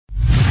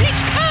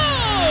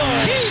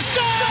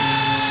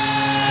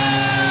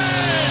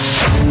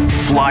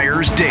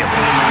Flyers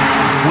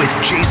Daily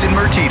with Jason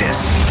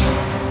Martinez.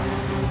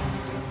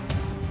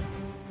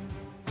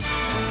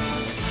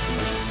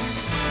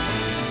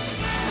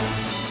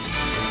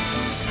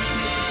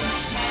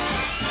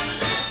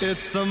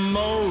 It's the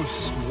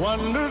most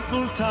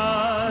wonderful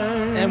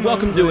time. And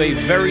welcome to a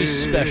very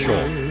special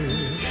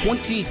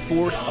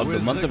 24th of the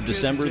month of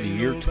December, the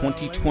year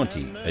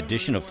 2020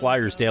 edition of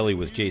Flyers Daily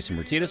with Jason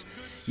Martinez.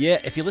 Yeah,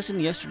 if you listened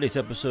to yesterday's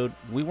episode,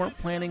 we weren't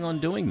planning on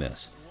doing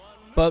this,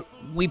 but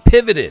we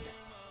pivoted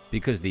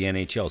because the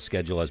NHL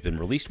schedule has been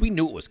released. We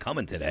knew it was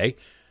coming today,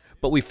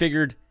 but we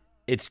figured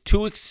it's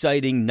too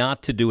exciting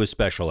not to do a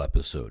special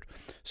episode.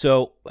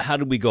 So how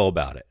did we go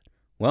about it?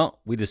 Well,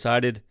 we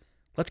decided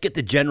let's get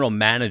the general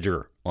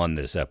manager on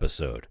this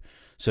episode.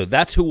 So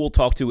that's who we'll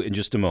talk to in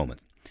just a moment.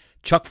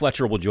 Chuck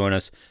Fletcher will join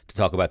us to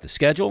talk about the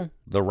schedule,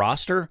 the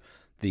roster,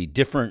 the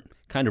different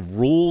kind of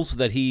rules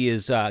that he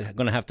is going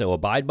to have to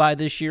abide by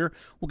this year.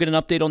 We'll get an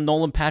update on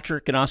Nolan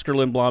Patrick and Oscar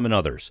Lindblom and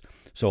others.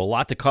 So a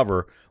lot to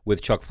cover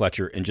with Chuck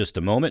Fletcher in just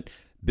a moment.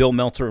 Bill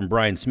Meltzer and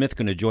Brian Smith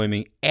going to join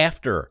me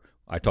after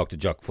I talk to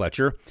Chuck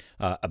Fletcher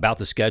about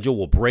the schedule.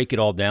 We'll break it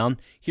all down.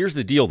 Here's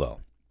the deal, though.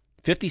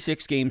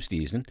 56-game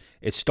season.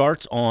 It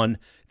starts on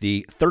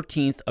the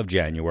 13th of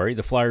January.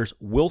 The Flyers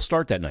will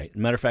start that night.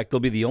 Matter of fact, they'll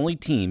be the only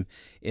team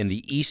in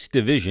the East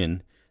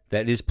Division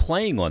that is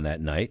playing on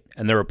that night,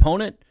 and their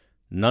opponent,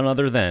 none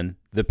other than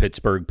the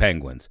Pittsburgh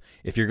Penguins.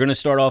 If you're going to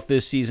start off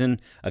this season,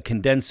 a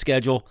condensed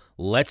schedule,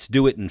 let's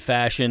do it in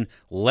fashion.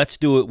 Let's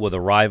do it with a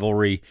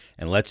rivalry,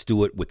 and let's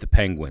do it with the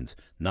Penguins.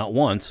 Not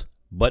once,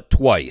 but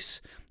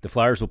twice. The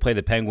Flyers will play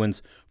the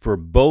Penguins for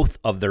both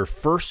of their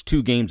first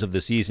two games of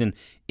the season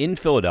in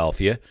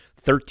Philadelphia,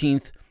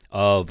 13th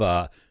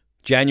of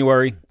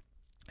January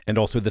and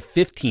also the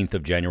 15th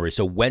of January,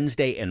 so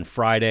Wednesday and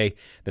Friday.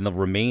 Then they'll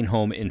remain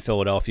home in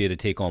Philadelphia to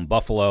take on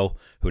Buffalo,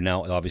 who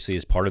now obviously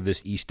is part of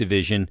this East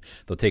Division.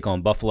 They'll take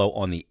on Buffalo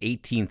on the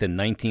 18th and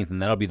 19th,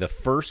 and that'll be the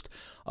first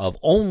of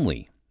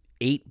only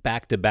 8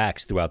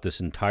 back-to-backs throughout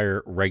this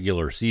entire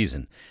regular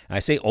season. And I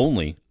say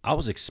only, I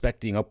was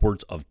expecting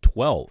upwards of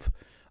 12.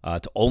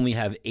 To only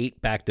have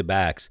 8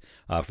 back-to-backs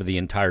for the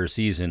entire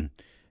season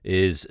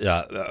is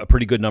a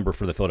pretty good number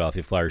for the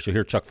Philadelphia Flyers. You'll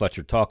hear Chuck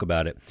Fletcher talk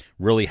about it.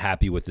 Really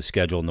happy with the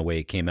schedule and the way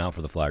it came out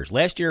for the Flyers.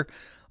 Last year,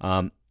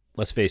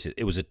 let's face it,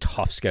 it was a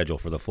tough schedule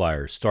for the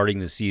Flyers, starting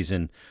the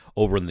season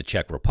over in the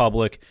Czech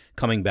Republic,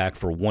 coming back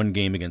for one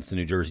game against the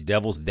New Jersey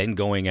Devils, then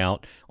going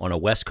out on a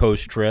West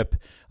Coast trip.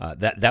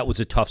 That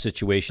was a tough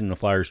situation. The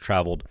Flyers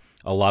traveled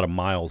a lot of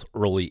miles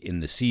early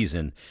in the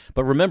season.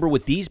 But remember,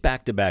 with these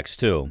back-to-backs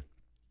too,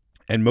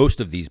 and most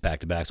of these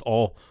back-to-backs,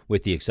 all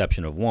with the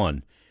exception of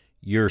one,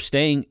 you're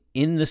staying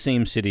in the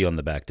same city on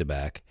the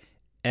back-to-back,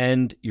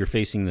 and you're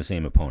facing the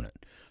same opponent.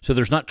 So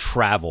there's not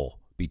travel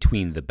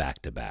between the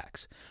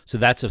back-to-backs. So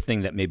that's a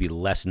thing that maybe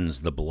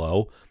lessens the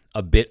blow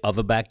a bit of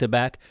a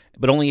back-to-back,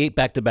 but only 8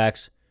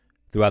 back-to-backs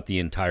throughout the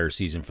entire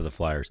season for the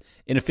Flyers.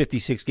 In a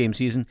 56-game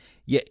season,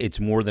 yeah, it's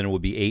more than it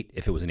would be 8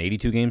 if it was an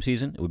 82-game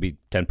season. It would be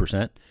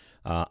 10%.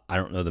 I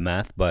don't know the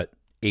math, but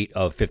 8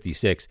 of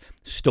 56,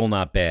 still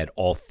not bad,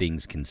 all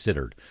things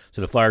considered.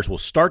 So the Flyers will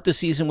start the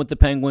season with the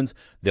Penguins.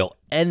 They'll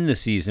end the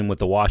season with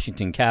the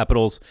Washington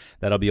Capitals.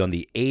 That'll be on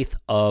the 8th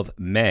of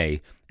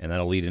May, and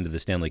that'll lead into the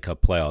Stanley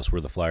Cup playoffs,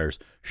 where the Flyers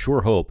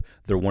sure hope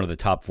they're one of the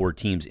top 4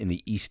 teams in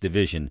the East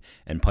Division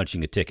and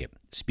punching a ticket.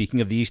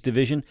 Speaking of the East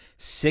Division,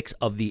 6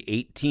 of the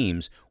 8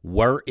 teams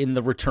were in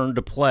the return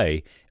to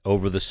play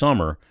over the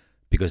summer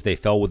because they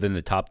fell within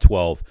the top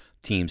 12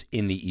 teams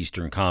in the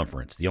Eastern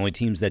Conference. The only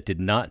teams that did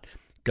not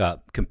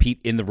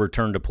compete in the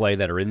return to play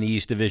that are in the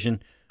East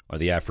Division are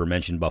the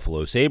aforementioned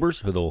Buffalo Sabres,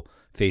 who they'll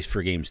face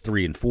for games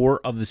 3 and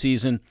 4 of the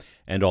season,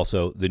 and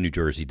also the New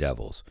Jersey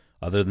Devils.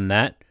 Other than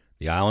that,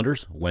 the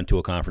Islanders went to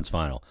a conference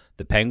final.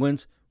 The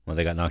Penguins, well,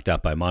 they got knocked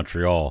out by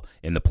Montreal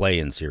in the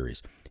play-in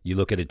series. You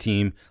look at a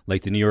team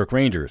like the New York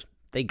Rangers.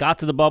 They got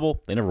to the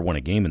bubble. They never won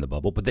a game in the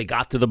bubble, but they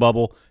got to the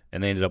bubble,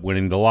 and they ended up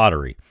winning the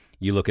lottery.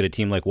 You look at a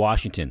team like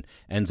Washington,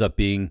 ends up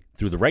being,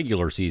 through the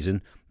regular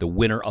season, the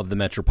winner of the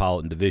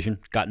Metropolitan Division,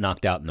 got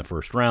knocked out in the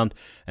first round.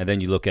 And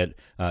then you look at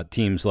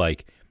teams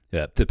like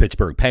the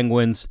Pittsburgh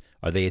Penguins.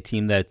 Are they a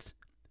team that's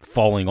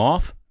falling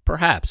off?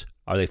 Perhaps.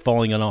 Are they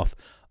falling off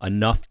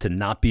enough to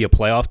not be a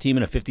playoff team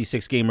in a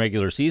 56-game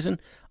regular season?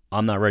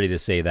 I'm not ready to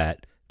say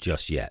that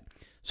just yet.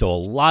 So a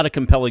lot of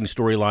compelling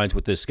storylines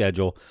with this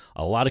schedule,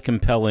 a lot of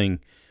compelling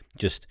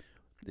just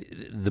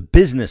the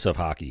business of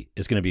hockey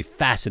is going to be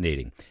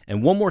fascinating.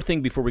 And one more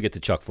thing before we get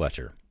to Chuck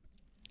Fletcher,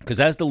 because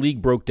as the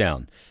league broke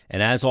down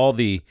and as all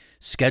the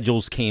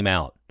schedules came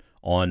out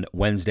on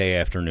Wednesday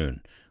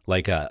afternoon,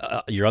 like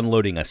you're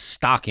unloading a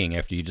stocking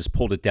after you just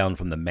pulled it down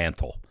from the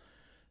mantle,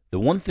 the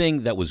one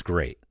thing that was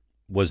great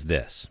was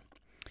this.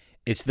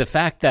 It's the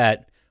fact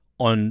that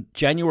on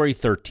January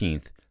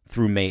 13th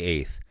through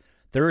May 8th,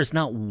 there is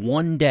not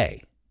one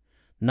day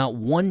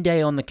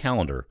on the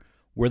calendar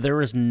where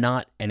there is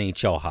not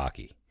NHL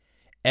hockey.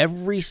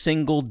 Every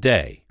single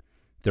day,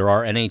 there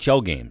are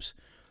NHL games.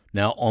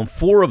 Now, on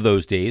 4 of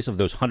those days, of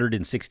those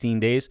 116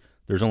 days,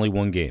 there's only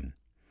one game.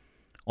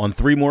 On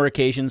 3 more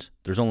occasions,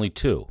 there's only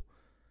 2.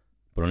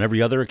 But on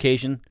every other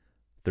occasion,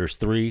 there's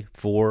 3,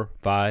 4,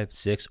 5,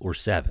 6, or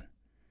 7,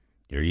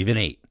 or even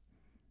 8,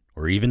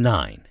 or even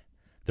 9.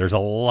 There's a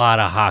lot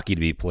of hockey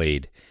to be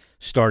played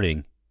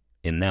starting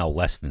in now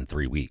less than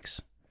 3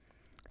 weeks.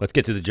 Let's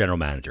get to the general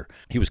manager.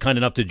 He was kind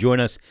enough to join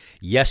us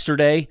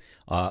yesterday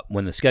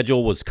when the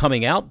schedule was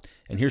coming out.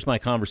 And here's my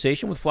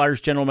conversation with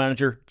Flyers general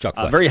manager Chuck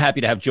Fletcher. Very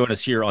happy to have join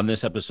us here on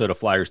this episode of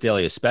Flyers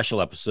Daily, a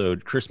special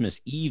episode, Christmas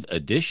Eve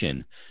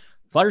edition.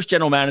 Flyers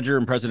general manager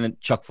and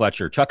president Chuck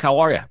Fletcher. Chuck, how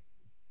are you?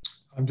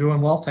 I'm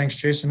doing well. Thanks,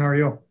 Jason. How are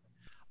you?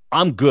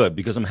 I'm good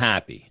because I'm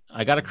happy.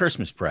 I got a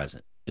Christmas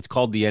present. It's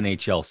called the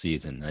NHL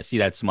season. I see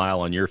that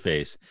smile on your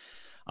face.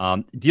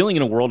 Dealing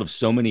in a world of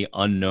so many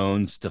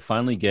unknowns, to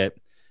finally get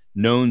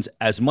knowns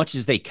as much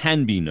as they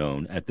can be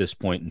known at this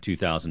point in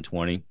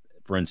 2020,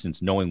 for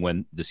instance, knowing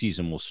when the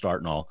season will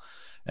start and all,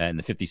 and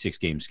the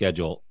 56-game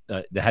schedule,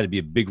 that had to be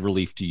a big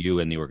relief to you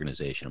and the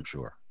organization, I'm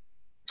sure.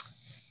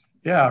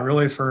 Yeah,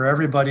 really for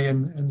everybody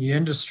in the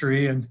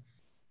industry. And,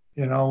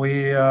 you know,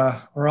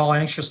 we're all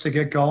anxious to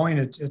get going.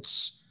 It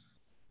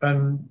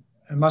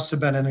must have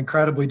been an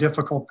incredibly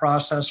difficult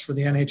process for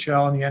the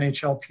NHL and the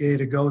NHLPA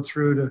to go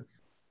through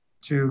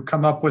to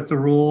come up with the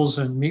rules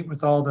and meet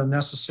with all the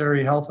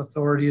necessary health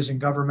authorities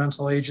and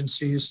governmental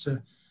agencies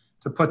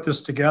to put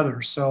this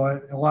together.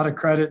 So a lot of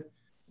credit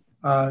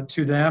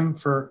to them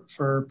for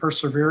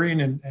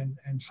persevering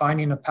and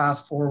finding a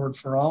path forward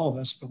for all of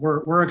us. But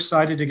we're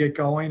excited to get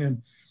going,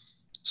 and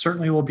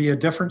certainly will be a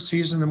different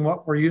season than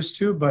what we're used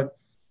to, but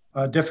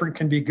different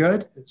can be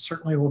good. It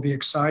certainly will be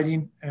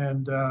exciting.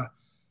 And,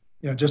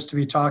 just to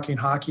be talking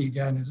hockey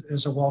again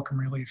is a welcome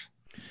relief.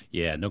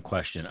 Yeah, no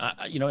question.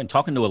 In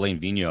talking to Alain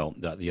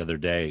Vigneault the other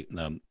day,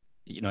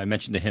 I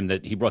mentioned to him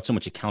that he brought so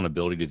much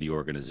accountability to the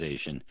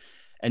organization.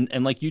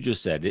 And like you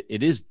just said,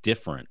 it is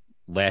different.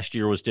 Last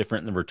year was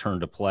different in the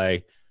return to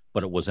play,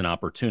 but it was an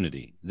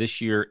opportunity.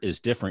 This year is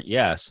different,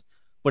 yes,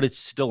 but it's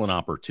still an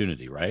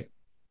opportunity, right?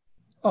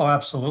 Oh,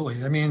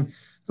 absolutely. I mean,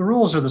 the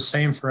rules are the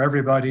same for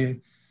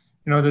everybody.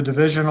 The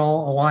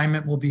divisional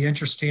alignment will be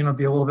interesting. It'll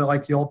be a little bit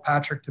like the old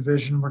Patrick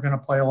division. We're going to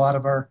play a lot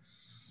of our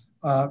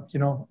a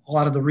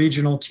lot of the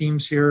regional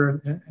teams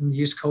here in the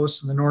East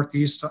Coast and the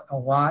Northeast a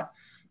lot.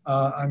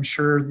 I'm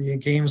sure the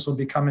games will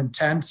become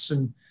intense,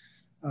 and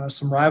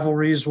some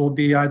rivalries will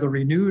be either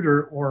renewed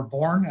or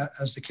born,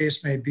 as the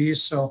case may be.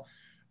 So,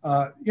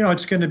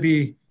 it's going to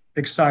be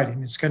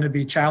exciting. It's going to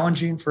be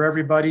challenging for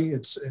everybody.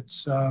 It's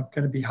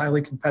going to be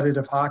highly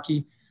competitive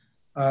hockey.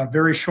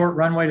 Very short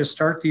runway to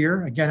start the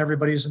year. Again,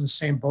 everybody's in the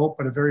same boat,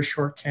 but a very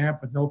short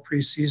camp with no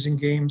preseason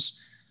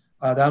games.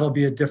 That'll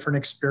be a different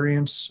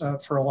experience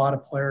for a lot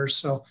of players.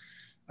 So,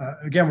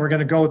 again, we're going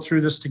to go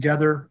through this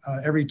together,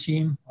 every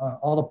team,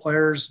 all the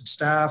players and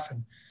staff,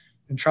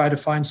 and try to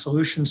find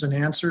solutions and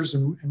answers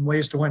and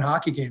ways to win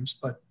hockey games.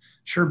 But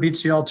sure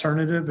beats the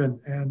alternative,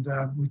 and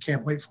we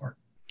can't wait for it.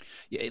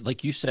 Yeah,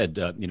 like you said,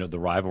 the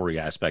rivalry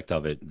aspect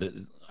of it,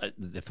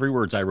 the 3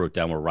 words I wrote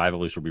down were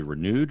rivalries will be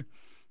renewed,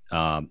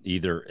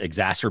 either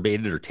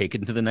exacerbated or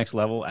taken to the next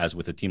level, as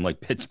with a team like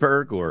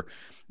Pittsburgh, or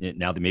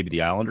now maybe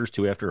the Islanders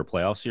too after a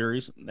playoff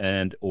series,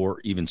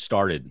 or even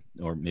started,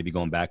 or maybe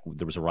going back,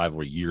 there was a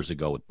rivalry years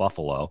ago with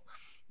Buffalo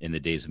in the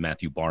days of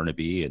Matthew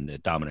Barnaby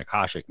and Dominic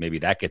Hasek. Maybe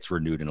that gets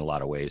renewed in a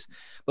lot of ways.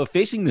 But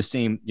facing the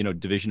same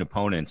division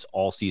opponents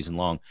all season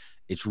long,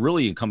 it's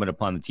really incumbent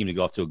upon the team to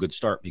go off to a good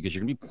start, because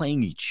you're going to be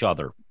playing each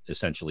other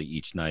essentially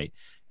each night,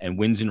 and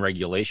wins in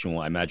regulation,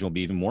 I imagine, will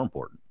be even more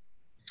important.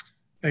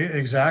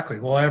 Exactly.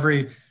 Well,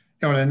 in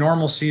a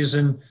normal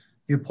season,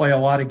 you play a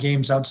lot of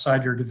games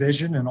outside your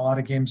division and a lot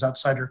of games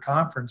outside your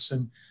conference,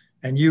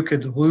 and you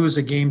could lose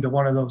a game to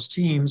one of those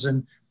teams,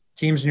 and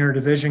teams in your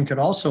division could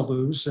also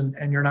lose,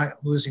 and you're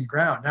not losing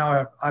ground.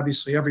 Now,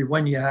 obviously, every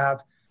win you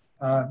have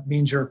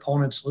means your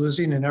opponent's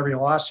losing, and every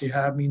loss you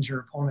have means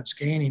your opponent's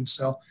gaining.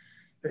 So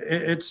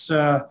it's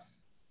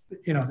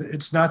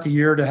not the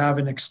year to have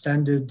an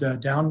extended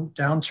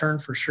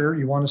downturn for sure.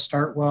 You want to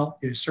start well.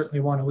 You certainly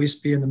want to at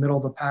least be in the middle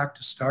of the pack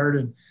to start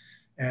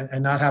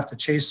and not have to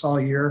chase all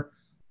year.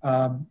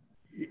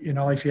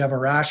 If you have a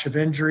rash of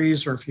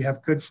injuries, or if you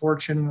have good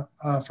fortune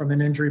from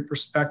an injury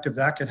perspective,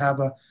 that could have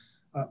a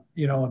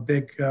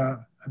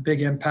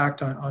big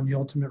impact on the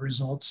ultimate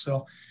results.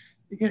 So,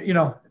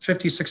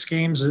 56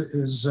 games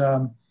is,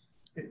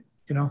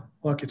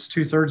 look, it's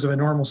 2/3 of a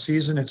normal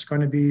season. It's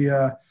going to be,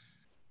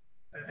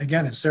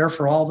 again, it's there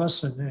for all of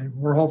us, and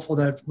we're hopeful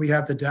that we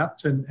have the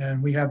depth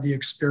and we have the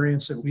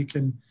experience that we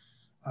can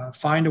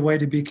find a way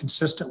to be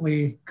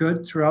consistently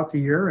good throughout the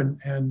year.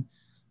 And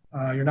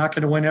you're not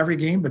going to win every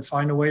game, but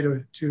find a way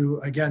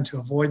to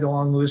avoid the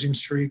long losing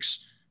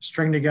streaks,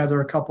 string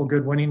together a couple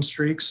good winning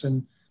streaks,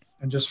 and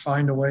just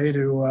find a way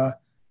to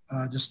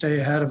stay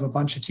ahead of a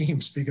bunch of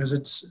teams,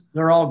 because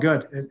they're all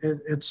good.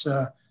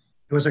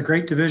 It was a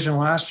great division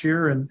last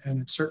year, and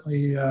it's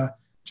certainly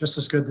just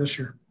as good this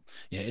year.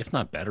 Yeah, if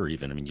not better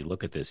even. I mean, you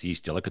look at this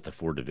East, you look at the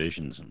 4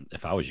 divisions, and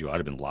if I was you, I'd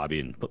have been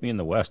lobbying, put me in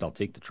the West, I'll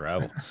take the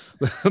travel.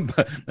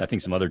 But I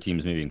think some other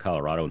teams, maybe in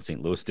Colorado and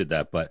St. Louis, did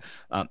that. But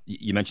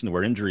you mentioned the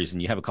word injuries,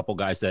 and you have a couple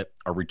guys that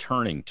are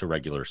returning to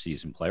regular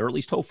season play, or at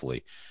least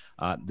hopefully.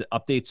 The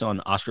updates on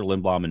Oscar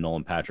Lindblom and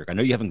Nolan Patrick. I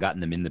know you haven't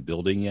gotten them in the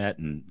building yet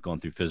and gone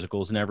through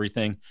physicals and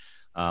everything,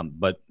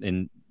 but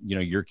in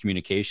your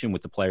communication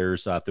with the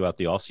players throughout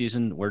the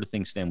offseason, where do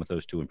things stand with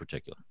those two in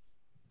particular?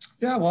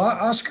 Yeah, well,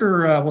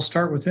 Oscar, we'll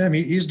start with him.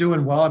 He's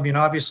doing well. I mean,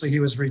 obviously he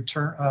was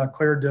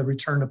cleared to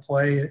return to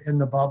play in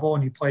the bubble,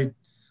 and he played,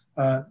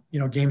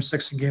 Game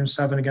 6 and Game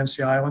 7 against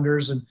the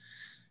Islanders, and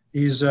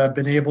he's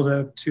been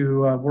able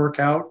to work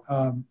out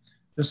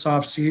this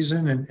off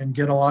season and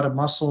get a lot of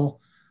muscle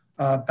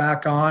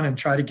back on and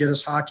try to get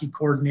his hockey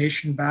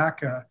coordination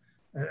back,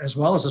 as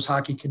well as his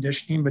hockey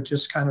conditioning, but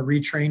just kind of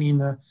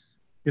retraining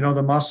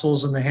the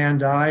muscles and the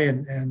hand-eye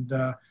and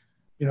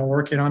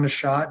working on a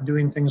shot and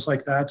doing things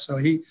like that. So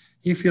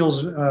he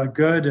feels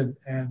good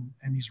and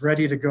he's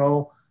ready to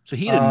go. So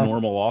he had a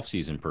normal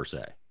offseason per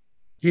se.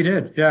 He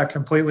did. Yeah,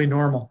 completely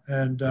normal.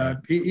 And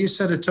he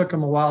said it took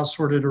him a while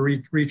sort of to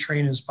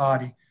retrain his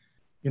body.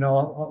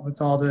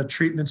 With all the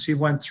treatments he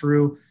went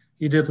through,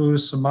 he did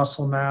lose some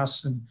muscle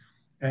mass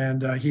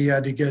and he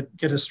had to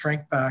get his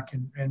strength back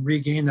and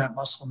regain that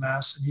muscle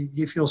mass. And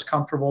he feels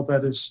comfortable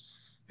that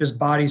his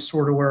body's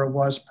sort of where it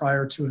was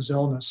prior to his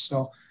illness.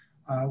 So,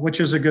 which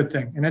is a good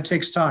thing. And it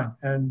takes time.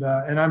 And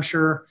I'm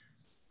sure,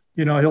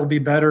 he'll be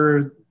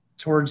better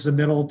towards the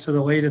middle to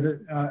the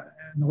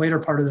later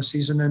part of the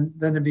season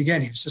than the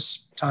beginning. It's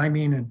just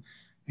timing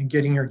and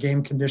getting your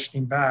game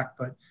conditioning back.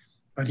 But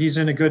he's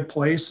in a good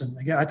place. And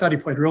again, I thought he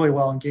played really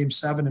well in Game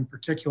 7 in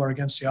particular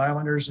against the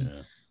Islanders.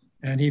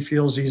 And he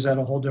feels he's at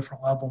a whole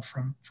different level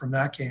from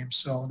that game.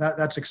 So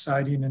that's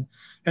exciting.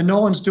 And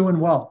Nolan's doing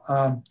well.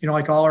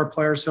 Like all our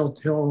players,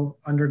 he'll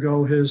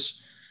undergo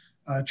his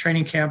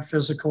training camp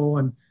physical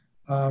and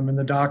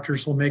the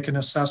doctors will make an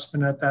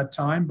assessment at that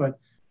time. But,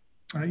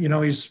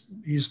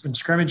 he's been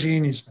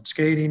scrimmaging, he's been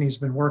skating, he's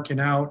been working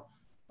out.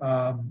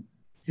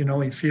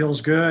 He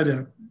feels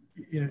good.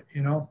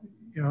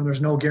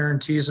 There's no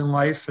guarantees in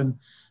life,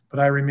 but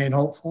I remain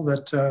hopeful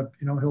that,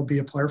 he'll be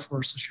a player for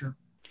us this year.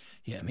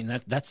 Yeah, I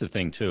mean, that's the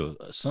thing, too.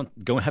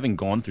 Having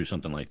gone through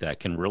something like that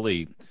can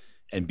really,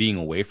 and being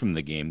away from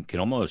the game,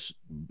 can almost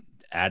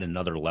add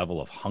another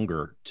level of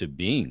hunger to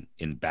being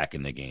back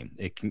in the game.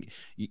 It can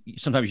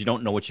sometimes you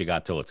don't know what you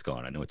got till it's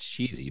gone. I know it's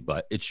cheesy,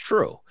 but it's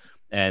true.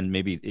 And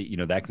maybe,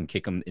 that can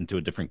kick him into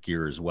a different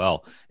gear as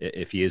well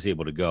if he is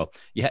able to go.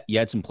 You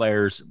had some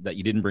players that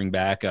you didn't bring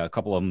back. A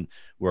couple of them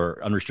were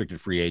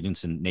unrestricted free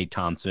agents, and Nate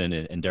Thompson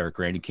and Derek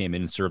Grandy came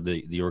in and served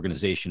the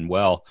organization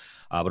well.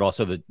 But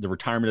also the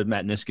retirement of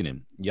Matt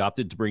Niskanen. You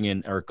opted to bring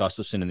in Eric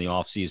Gustafsson in the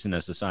offseason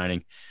as a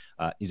signing.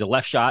 He's a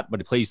left shot, but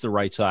he plays the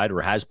right side,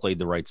 or has played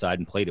the right side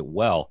and played it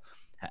well.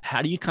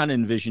 How do you kind of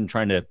envision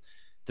trying to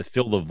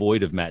fill the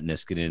void of Matt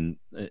Niskanen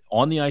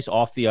on the ice,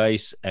 off the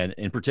ice, and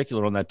in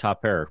particular on that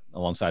top pair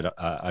alongside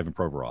Ivan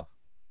Provorov?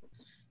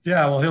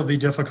 Yeah, well, he'll be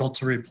difficult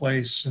to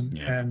replace,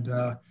 and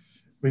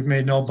we've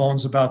made no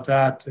bones about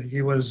that.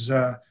 He was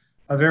a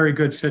very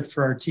good fit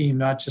for our team,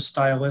 not just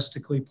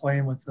stylistically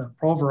playing with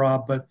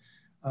Provorov, but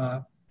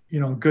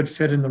good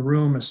fit in the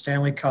room, a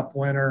Stanley Cup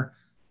winner,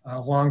 a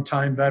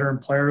longtime veteran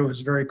player who was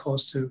very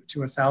close to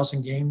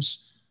 1,000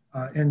 games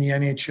in the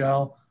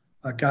NHL.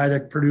 A guy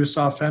that produced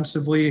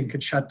offensively and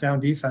could shut down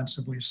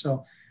defensively.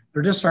 So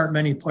there just aren't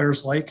many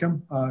players like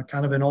him,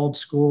 kind of an old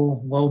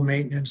school, low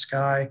maintenance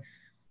guy,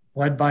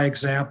 led by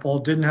example,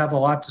 didn't have a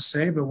lot to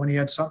say, but when he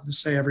had something to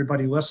say,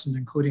 everybody listened,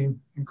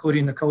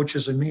 including the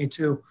coaches and me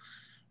too.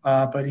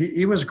 But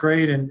he was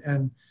great.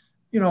 And,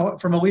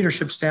 from a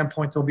leadership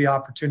standpoint, there'll be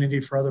opportunity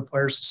for other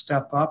players to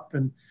step up.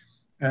 And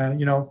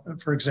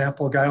for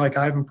example, a guy like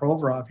Ivan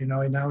Provorov,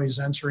 now he's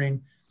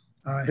entering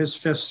his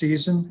 5th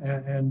season,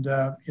 and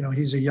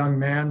he's a young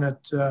man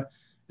that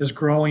is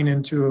growing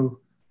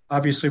into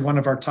obviously one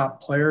of our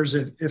top players,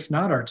 if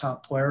not our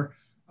top player,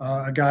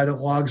 a guy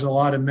that logs a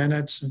lot of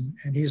minutes,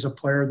 and he's a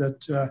player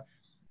that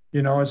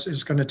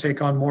is going to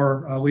take on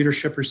more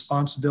leadership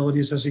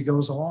responsibilities as he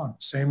goes along.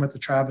 Same with the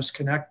Travis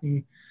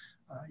Konechny,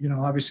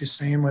 obviously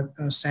same with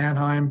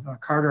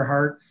Sanheim, Carter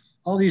Hart.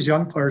 All these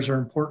young players are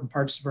important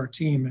parts of our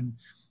team, and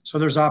so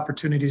there's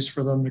opportunities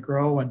for them to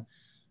grow. And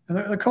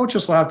the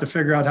coaches will have to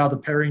figure out how the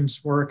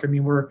pairings work. I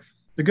mean,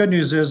 the good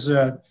news is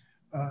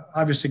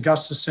obviously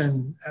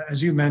Gustafsson,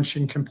 as you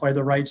mentioned, can play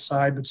the right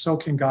side, but so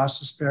can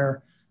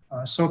Gostisbehere,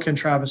 so can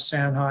Travis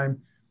Sanheim.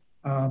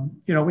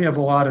 We have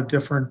a lot of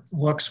different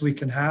looks we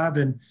can have,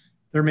 and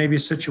there may be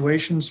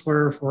situations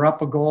where if we're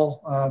up a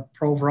goal,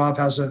 Provorov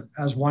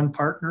has one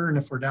partner, and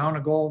if we're down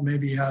a goal,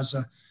 maybe he has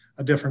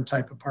a different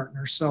type of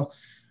partner. So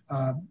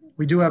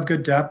we do have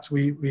good depth.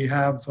 We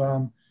have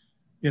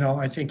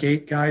I think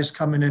 8 guys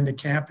coming into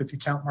camp, if you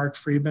count Mark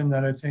Friedman,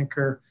 that I think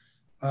are,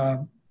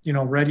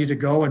 ready to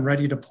go and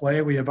ready to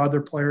play. We have other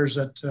players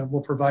that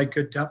will provide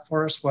good depth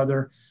for us,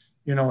 whether,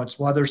 it's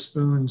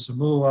Weatherspoon,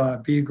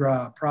 Zamula,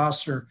 Bigra,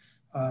 Prosser.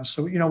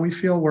 So, we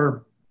feel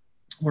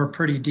we're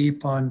pretty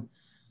deep on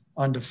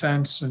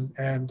defense,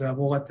 and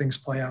we'll let things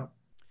play out.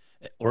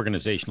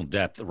 Organizational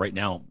depth right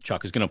now,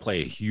 Chuck, is going to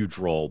play a huge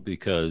role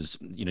because,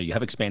 you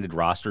have expanded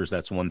rosters.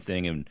 That's one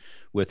thing. And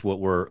with what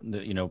we're,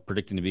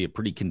 predicting to be a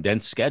pretty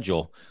condensed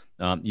schedule,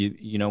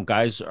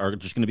 Guys are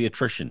just going to be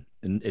attrition.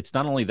 And it's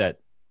not only that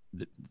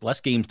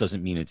less games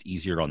doesn't mean it's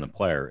easier on the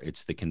player.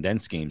 It's the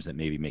condensed games that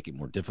maybe make it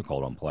more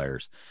difficult on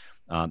players.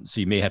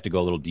 So you may have to go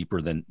a little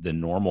deeper than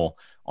normal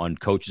on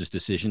coaches'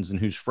 decisions and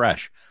who's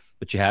fresh.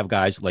 But you have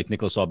guys like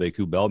Nicolas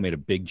Aube-Kubel made a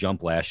big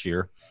jump last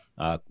year.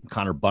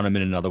 Connor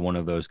Bunnaman, another one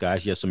of those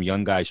guys. You have some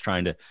young guys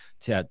trying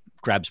to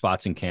grab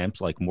spots in camps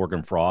like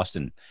Morgan Frost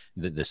and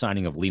the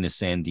signing of Linus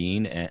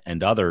Sandin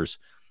and others.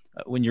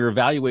 When you're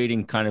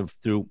evaluating kind of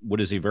through what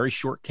is a very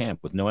short camp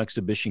with no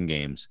exhibition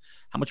games,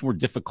 how much more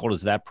difficult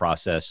is that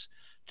process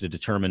to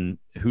determine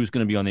who's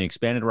going to be on the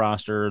expanded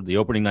roster, the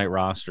opening night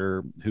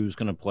roster, who's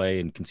going to play,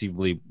 and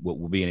conceivably what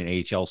will be in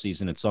an AHL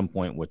season at some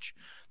point, which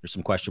there's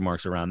some question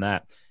marks around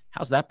that.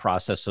 How's that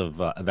process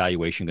of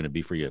evaluation going to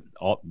be for you?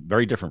 All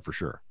very different for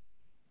sure.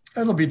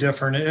 It'll be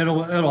different.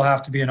 It'll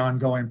have to be an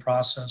ongoing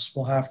process.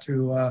 We'll have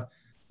to,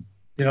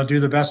 do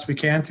the best we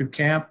can through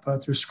camp,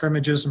 through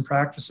scrimmages and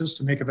practices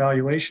to make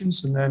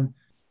evaluations. And then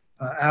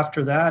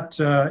after that,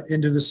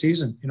 into the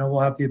season,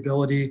 we'll have the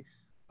ability,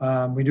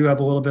 we do have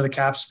a little bit of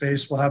cap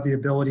space. We'll have the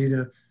ability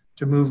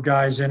to move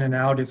guys in and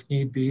out if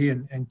need be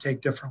and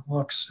take different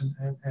looks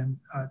and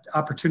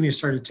opportunities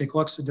to take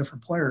looks at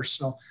different players.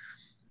 So,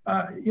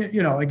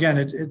 again,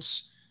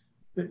 it's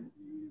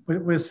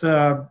with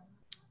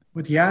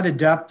the added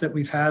depth that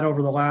we've had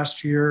over the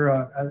last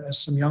year, as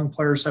some young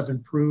players have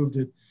improved,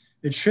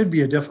 it should be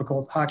a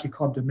difficult hockey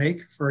club to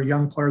make for a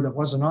young player that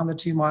wasn't on the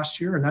team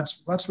last year. And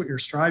that's what you're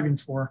striving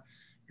for.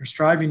 You're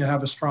striving to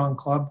have a strong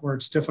club where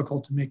it's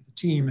difficult to make the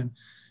team.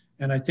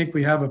 And I think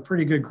we have a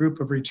pretty good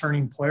group of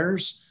returning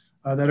players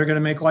that are going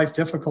to make life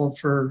difficult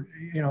for,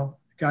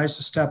 guys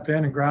to step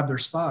in and grab their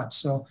spots.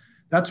 So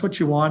that's what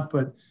you want.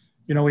 But,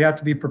 we have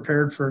to be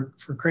prepared for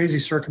crazy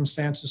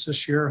circumstances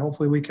this year.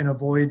 Hopefully we can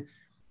avoid,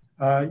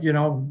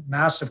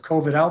 massive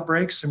COVID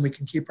outbreaks and we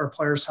can keep our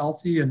players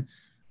healthy. And,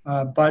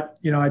 but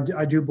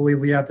I do believe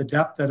we have the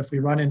depth that if we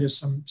run into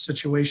some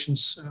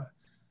situations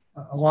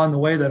along the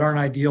way that aren't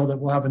ideal, that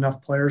we'll have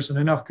enough players and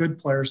enough good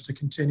players to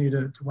continue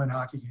to win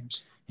hockey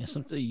games. Yeah,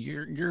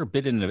 you're a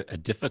bit in a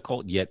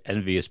difficult yet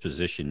envious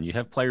position. You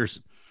have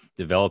players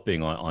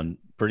developing on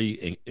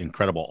pretty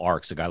incredible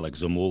arcs. A guy like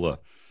Zamula,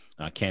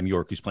 Cam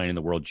York, who's playing in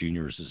the World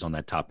Juniors, is on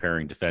that top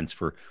pairing defense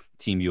for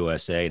Team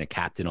USA and a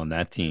captain on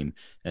that team.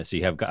 And so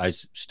you have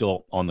guys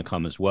still on the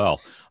come as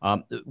well.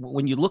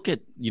 When you look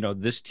at,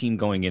 this team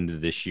going into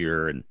this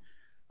year and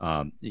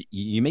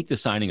you make the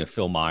signing of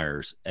Phil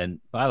Myers. And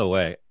by the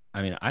way,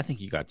 I think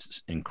you got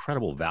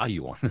incredible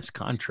value on this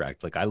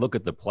contract. Like I look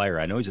at the player,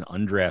 I know he's an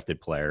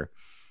undrafted player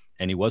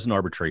and he wasn't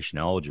arbitration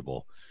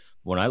eligible.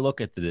 When I look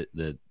at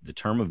the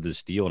term of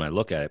this deal and I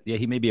look at it,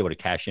 he may be able to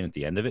cash in at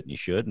the end of it, and he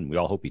should, and we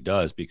all hope he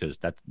does because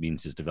that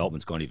means his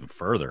development's going even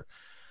further.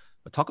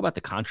 But talk about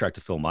the contract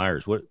of Phil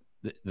Myers. What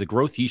the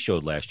growth he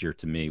showed last year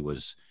to me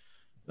was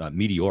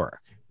meteoric.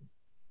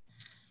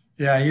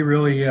 Yeah, he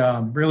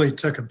really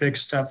took a big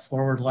step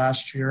forward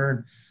last year,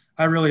 and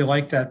I really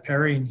like that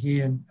pairing.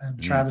 He and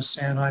Travis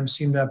Sanheim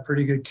seem to have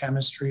pretty good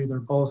chemistry. They're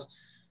both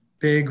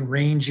big,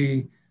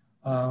 rangy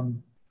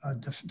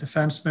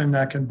defensemen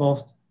that can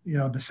both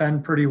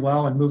defend pretty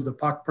well and move the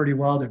puck pretty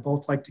well. They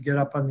both like to get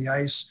up on the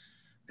ice.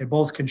 They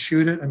both can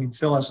shoot it.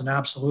 Phil has an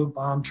absolute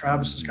bomb.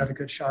 Travis has got a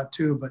good shot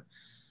too, but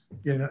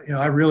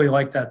I really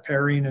like that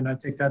pairing. And I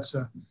think that's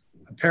a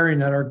pairing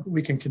that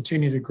we can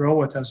continue to grow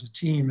with as a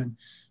team.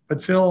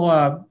 But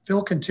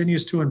Phil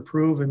continues to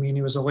improve.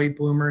 He was a late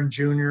bloomer in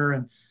junior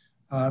and,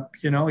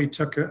 he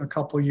took a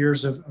couple of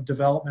years of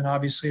development,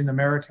 obviously in the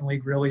American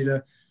League, really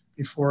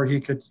before he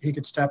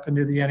could step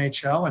into the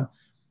NHL.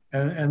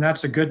 And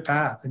that's a good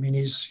path.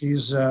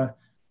 He's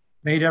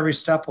made every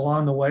step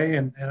along the way,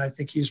 and I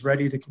think he's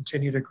ready to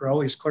continue to grow.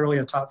 He's clearly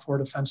a top 4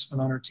 defenseman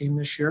on our team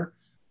this year.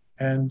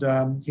 And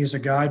he's a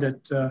guy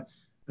that,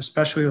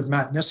 especially with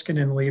Matt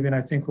Niskanen leaving,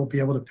 I think we'll be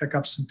able to pick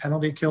up some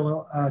penalty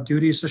kill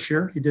duties this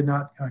year. He did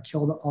not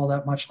kill all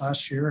that much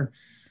last year. And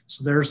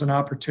so there's an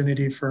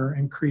opportunity for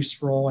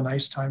increased role and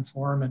ice time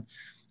for him. And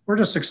we're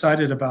just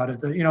excited about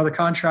it. The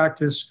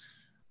contract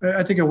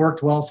I think it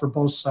worked well for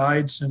both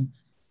sides. And,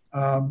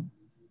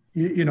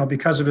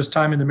 because of his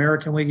time in the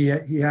American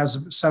League, he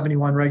has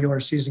 71 regular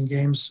season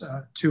games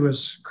to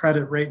his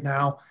credit right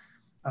now.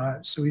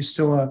 So he's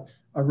still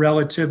a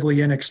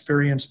relatively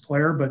inexperienced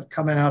player, but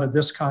coming out of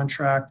this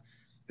contract,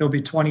 he'll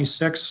be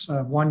 26,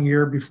 1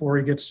 year before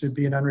he gets to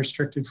be an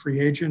unrestricted free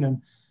agent.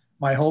 And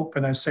my hope,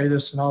 and I say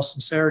this in all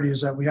sincerity,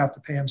 is that we have to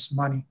pay him some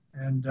money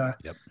and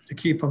to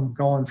keep him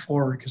going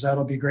forward, because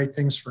that'll be great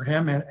things for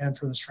him and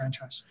for this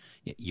franchise.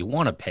 You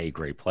want to pay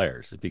great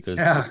players because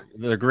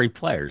they're great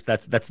players.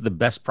 That's the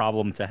best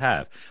problem to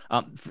have.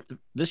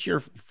 This year,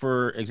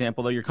 for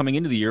example, though, you're coming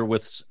into the year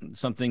with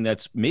something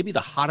that's maybe the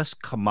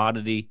hottest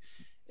commodity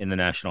in the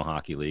National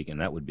Hockey League,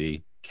 and that would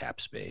be cap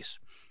space.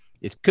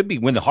 It could be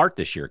win the Hart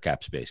this year.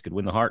 Cap space could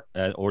win the Hart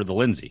or the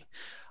Lindsay.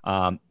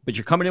 But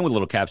you're coming in with a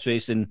little cap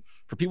space, and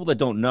for people that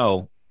don't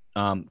know,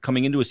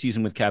 coming into a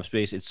season with cap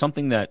space, it's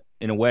something that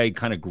in a way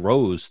kind of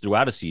grows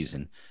throughout a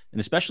season, and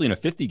especially in a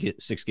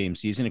 56-game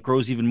season, it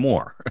grows even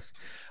more.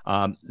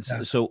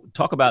 So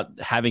talk about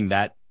having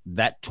that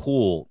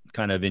tool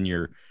kind of in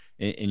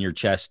your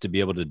chest to be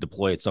able to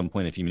deploy at some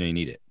point if you may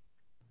need it.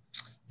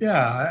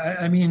 Yeah,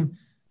 I mean,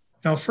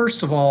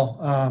 first of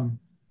all,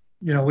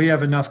 we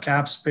have enough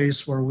cap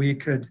space where we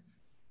could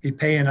be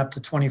paying up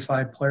to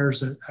 25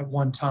 players at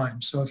one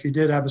time. So if you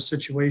did have a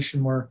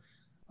situation where,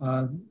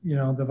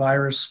 the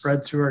virus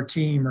spread through our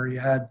team, or you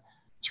had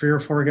 3 or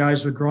 4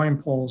 guys with groin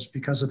pulls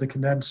because of the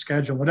condensed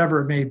schedule,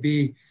 whatever it may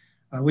be,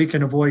 we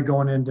can avoid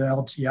going into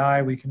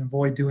LTI. We can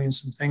avoid doing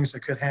some things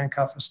that could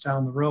handcuff us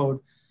down the road.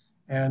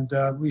 And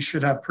we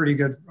should have pretty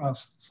good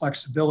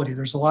flexibility.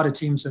 There's a lot of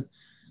teams that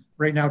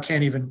right now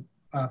can't even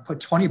put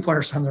 20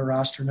 players on their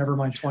roster, never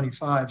mind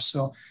 25.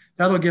 So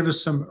that'll give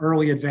us some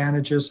early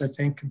advantages, I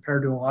think,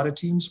 compared to a lot of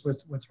teams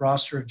with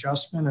roster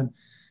adjustment.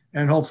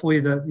 And hopefully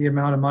the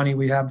amount of money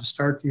we have to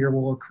start the year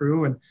will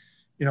accrue. And,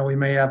 we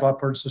may have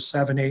upwards of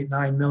 7, 8,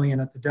 9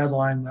 million at the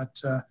deadline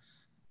that,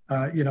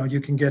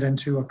 you can get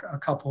into a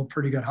couple of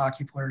pretty good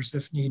hockey players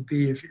if need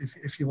be,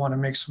 if you want to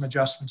make some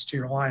adjustments to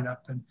your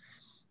lineup. And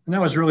that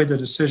was really the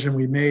decision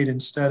we made,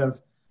 instead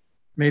of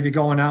maybe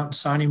going out and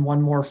signing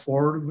one more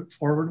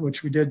forward,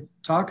 which we did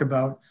talk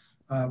about.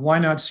 Why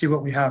not see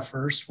what we have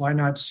first? Why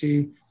not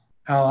see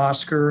how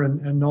Oscar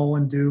and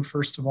Nolan do,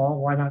 first of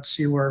all? Why not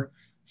see where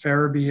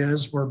Farabee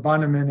is, where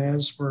Bunnaman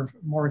is, where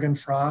Morgan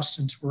Frost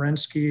and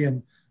Twarynski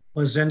and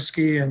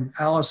Lazinski and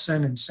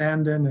Allison and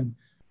Sandin and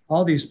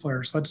all these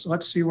players.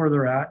 Let's see where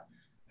they're at.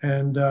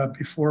 And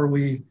before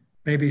we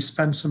maybe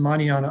spend some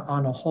money on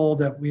a hole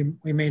that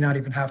we may not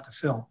even have to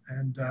fill.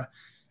 And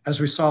as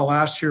we saw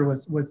last year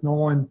with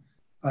Nolan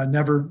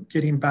never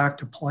getting back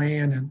to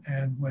playing,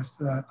 and with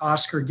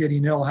Oscar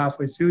getting ill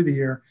halfway through the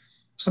year,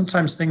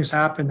 sometimes things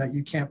happen that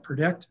you can't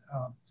predict,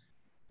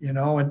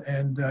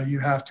 and you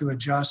have to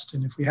adjust.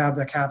 And if we have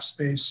the cap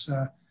space,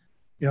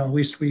 at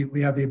least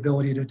we have the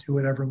ability to do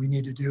whatever we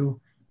need to do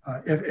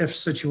if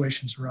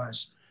situations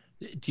arise.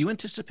 Do you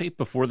anticipate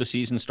before the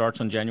season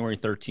starts on January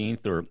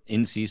 13th or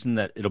in season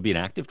that it'll be an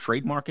active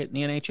trade market in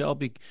the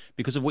NHL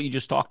because of what you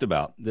just talked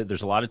about?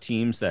 There's a lot of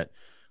teams that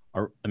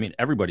are,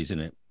 everybody's in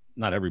it.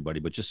 Not everybody,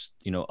 but just,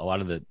 a lot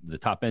of the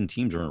top end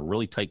teams are in a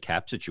really tight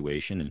cap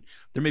situation, and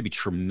there may be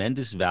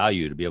tremendous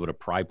value to be able to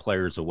pry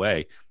players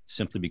away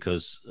simply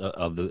because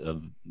of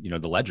the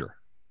ledger.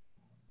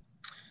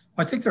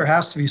 I think there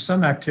has to be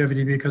some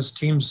activity because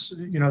teams,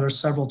 there's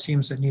several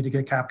teams that need to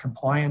get cap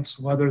compliance,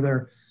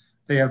 whether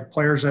they have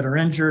players that are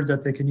injured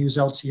that they can use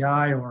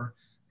LTI, or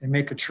they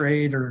make a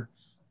trade, or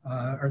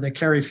they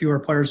carry fewer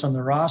players on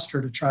their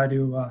roster to try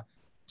to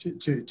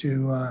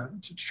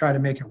try to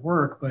make it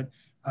work. But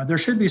there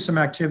should be some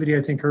activity,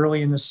 I think,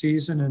 early in the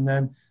season. And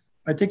then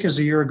I think as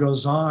the year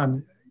goes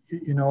on,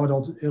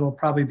 it'll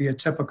probably be a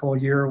typical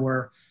year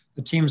where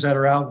the teams that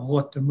are out will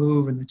look to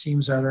move, and the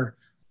teams that are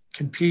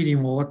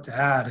competing will look to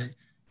add.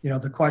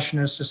 The question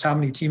is just how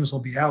many teams will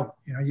be out.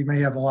 You may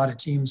have a lot of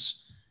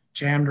teams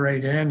jammed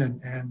right in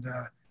and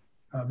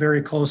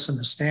very close in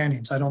the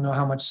standings. I don't know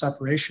how much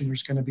separation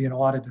there's going to be in a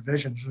lot of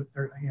divisions.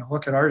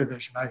 Look at our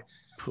division.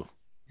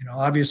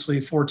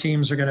 Obviously 4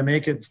 teams are going to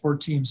make it, 4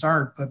 teams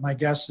aren't, but my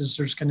guess is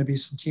there's going to be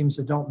some teams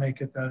that don't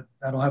make it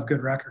that'll have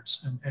good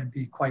records and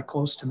be quite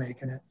close to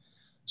making it.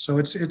 So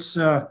it's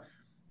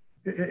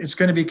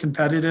going to be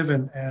competitive,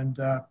 and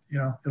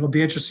it'll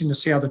be interesting to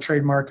see how the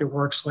trade market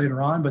works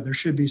later on, but there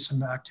should be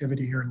some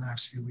activity here in the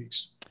next few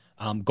weeks.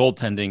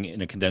 Goaltending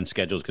in a condensed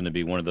schedule is going to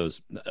be one of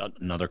those,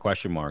 another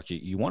question mark.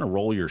 You want to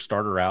roll your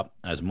starter out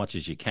as much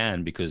as you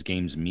can because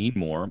games mean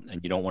more,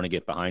 and you don't want to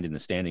get behind in the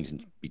standings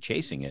and be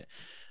chasing it.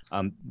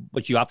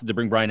 But you opted to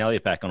bring Brian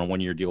Elliott back on a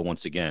 1-year deal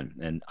once again.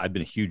 And I've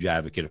been a huge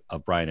advocate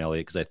of Brian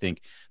Elliott because I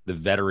think the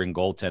veteran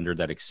goaltender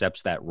that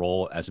accepts that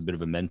role as a bit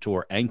of a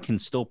mentor and can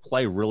still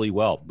play really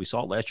well. We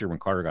saw it last year when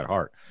Carter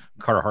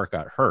Hart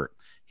got hurt.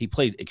 He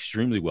played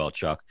extremely well,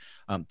 Chuck.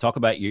 Talk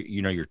about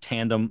your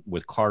tandem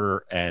with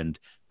Carter and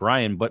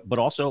Brian, but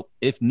also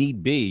if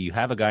need be, you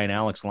have a guy in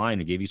Alex Lyon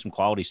who gave you some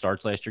quality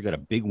starts last year, got a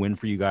big win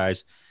for you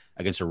guys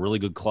against a really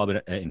good club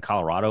in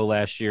Colorado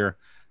last year.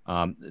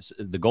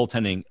 The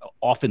goaltending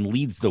often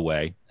leads the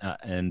way,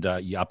 and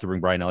you opt to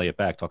bring Brian Elliott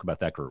back. Talk about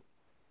that group.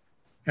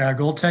 Yeah,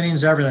 goaltending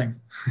is everything.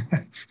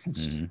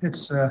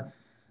 It's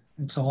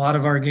a lot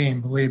of our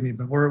game, believe me.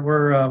 But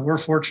we're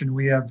fortunate.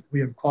 We have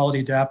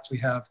quality depth. We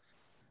have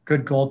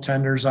good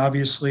goaltenders.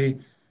 Obviously,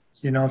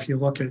 if you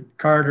look at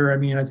Carter,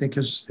 I think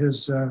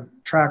his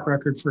track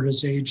record for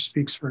his age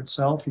speaks for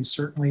itself. He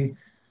certainly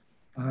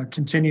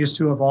continues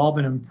to evolve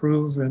and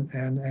improve,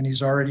 and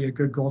he's already a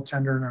good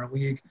goaltender in our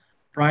league.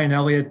 Brian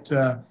Elliott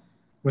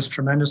was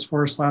tremendous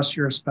for us last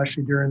year,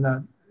 especially during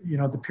that,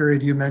 the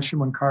period you mentioned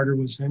when Carter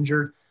was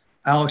injured.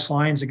 Alex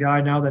Lyon's a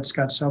guy now that's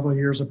got several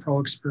years of pro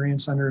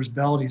experience under his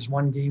belt. He's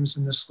won games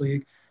in this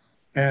league.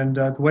 And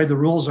the way the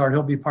rules are,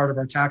 he'll be part of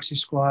our taxi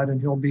squad, and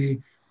he'll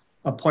be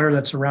a player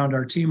that's around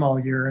our team all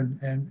year.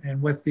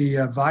 And with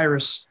the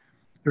virus,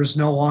 there's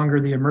no longer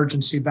the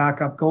emergency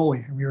backup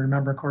goalie. And we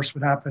remember, of course,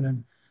 what happened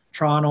in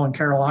Toronto and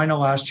Carolina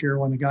last year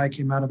when the guy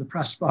came out of the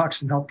press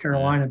box and helped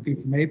Carolina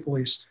beat the Maple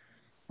Leafs.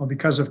 Well,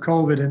 because of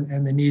COVID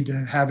and the need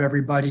to have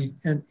everybody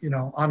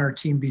on our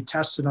team be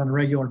tested on a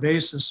regular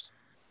basis,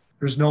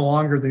 there's no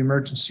longer the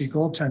emergency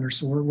goaltender.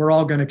 So we're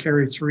all going to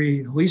carry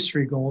at least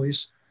three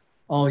goalies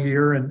all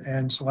year.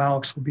 And so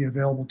Alex will be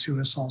available to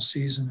us all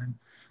season.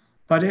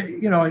 But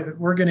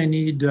we're going to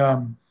need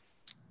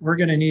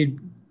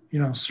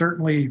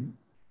certainly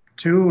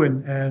two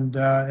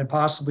and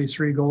possibly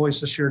three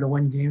goalies this year to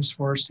win games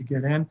for us to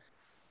get in.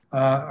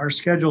 Our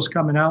schedule's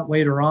coming out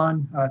later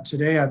on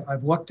today.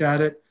 I've looked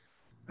at it.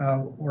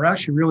 We're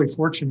actually really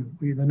fortunate.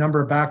 The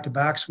number of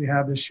back-to-backs we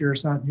have this year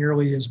is not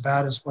nearly as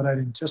bad as what I'd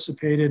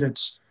anticipated.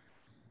 It's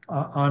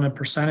on a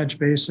percentage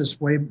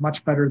basis way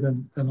much better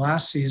than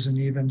last season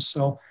even.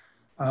 So,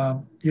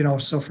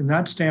 so from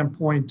that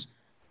standpoint,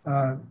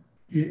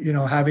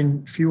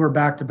 having fewer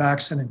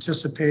back-to-backs than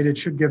anticipated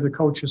should give the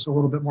coaches a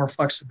little bit more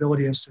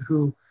flexibility as to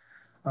who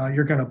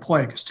you're going to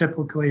play. Because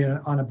typically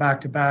on a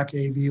back-to-back,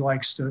 AV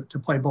likes to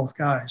play both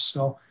guys.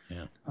 So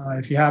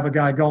if you have a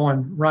guy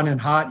running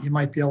hot, you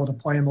might be able to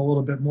play him a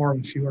little bit more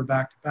with fewer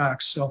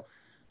back-to-backs. So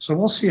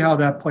we'll see how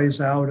that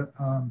plays out.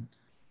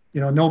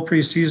 No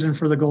preseason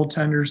for the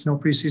goaltenders, no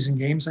preseason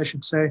games, I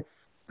should say.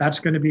 That's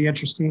going to be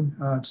interesting.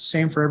 It's the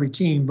same for every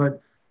team,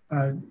 but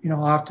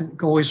often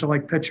goalies are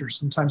like pitchers.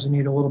 Sometimes they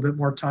need a little bit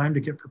more time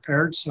to get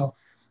prepared. So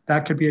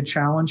that could be a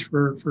challenge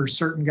for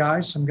certain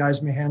guys. Some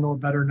guys may handle it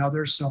better than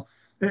others. So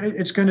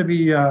it's going to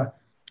be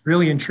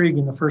really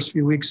intriguing the first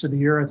few weeks of the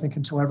year, I think,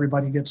 until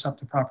everybody gets up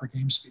to proper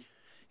game speed.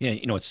 Yeah,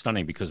 it's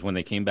stunning because when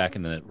they came back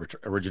in the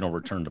original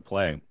return to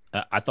play,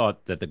 I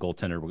thought that the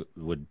goaltender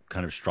would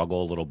kind of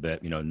struggle a little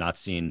bit, not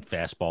seeing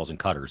fastballs and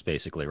cutters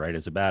basically, right,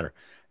 as a batter.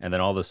 And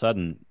then all of a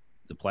sudden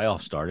the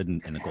playoffs started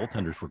and the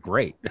goaltenders were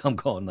great. I'm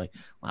going like,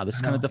 wow,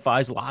 this kind of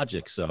defies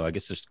logic. So I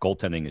guess this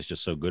goaltending is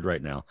just so good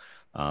right now.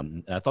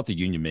 And I thought the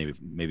Union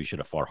maybe should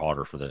have fought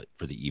harder for the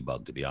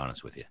E-Bug, to be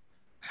honest with you.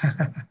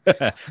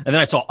 And then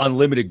I saw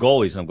unlimited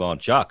goalies. And I'm going,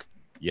 Chuck,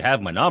 you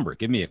have my number.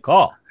 Give me a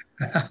call.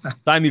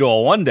 Sign me to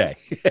a one day.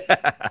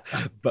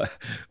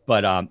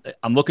 but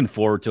I'm looking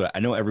forward to it.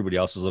 I know everybody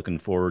else is looking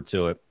forward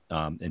to it.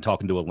 And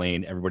talking to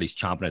Elaine, everybody's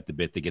chomping at the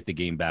bit to get the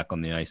game back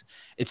on the ice.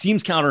 It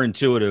seems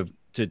counterintuitive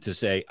to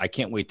say, I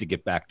can't wait to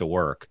get back to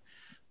work,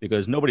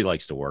 because nobody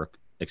likes to work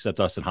except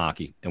us in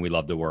hockey, and we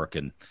love to work,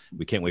 and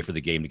we can't wait for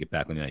the game to get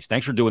back on the ice.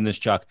 Thanks for doing this,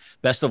 Chuck.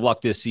 Best of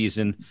luck this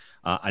season.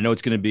 I know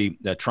it's going to be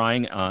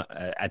trying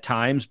at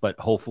times, but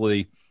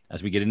hopefully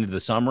as we get into the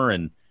summer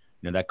and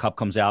that cup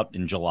comes out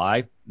in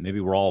July,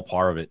 maybe we're all a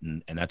part of it,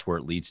 and that's where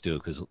it leads to,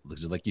 because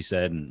like you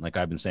said, and like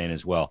I've been saying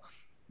as well,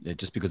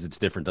 just because it's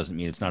different doesn't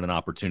mean it's not an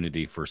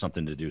opportunity for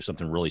something to do,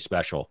 something really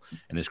special,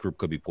 and this group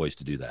could be poised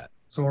to do that.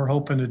 So we're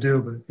hoping to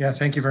do, but yeah,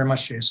 thank you very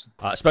much, Jason.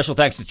 Special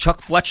thanks to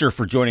Chuck Fletcher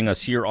for joining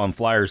us here on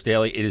Flyers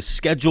Daily. It is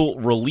schedule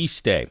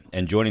release day,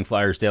 and joining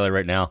Flyers Daily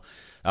right now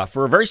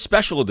for a very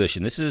special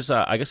edition. This is,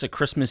 I guess, a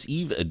Christmas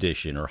Eve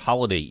edition or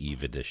Holiday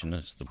Eve edition.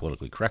 That's the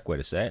politically correct way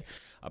to say it.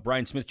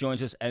 Brian Smith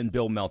joins us and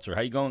Bill Meltzer.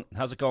 How you going?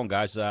 How's it going,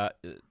 guys?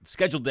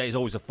 Scheduled day is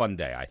always a fun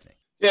day, I think.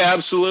 Yeah,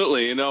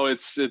 absolutely.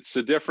 It's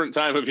a different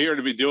time of year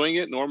to be doing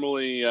it.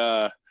 Normally,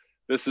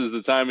 this is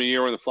the time of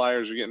year when the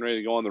Flyers are getting ready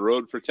to go on the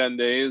road for 10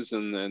 days,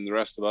 and the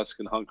rest of us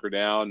can hunker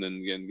down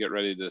and get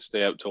ready to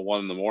stay up till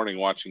 1 a.m.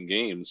 watching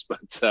games.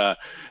 But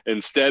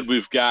instead,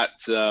 we've got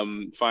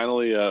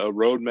finally a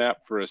roadmap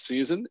for a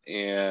season,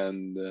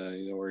 and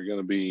we're going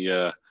to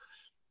be.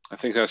 I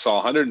think I saw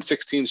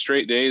 116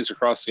 straight days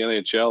across the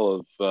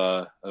NHL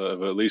of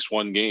at least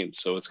one game.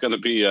 So it's going to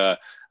be a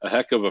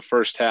heck of a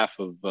first half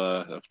of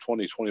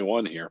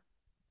 2021 here.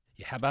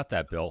 Yeah, how about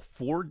that, Bill?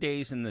 4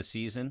 days in the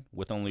season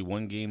with only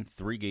one game,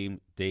 3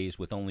 days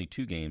with only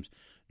 2 games,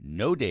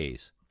 no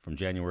days from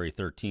January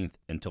 13th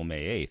until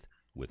May 8th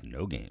with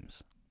no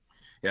games.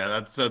 Yeah,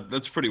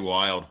 that's pretty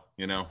wild.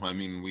 I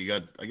mean,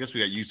 I guess we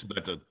got used to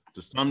that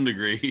to some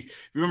degree.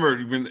 If you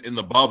remember in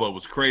the bubble, it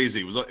was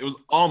crazy. It was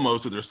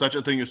almost, if there's such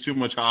a thing as too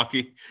much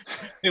hockey,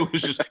 it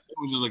was just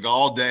like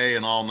all day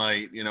and all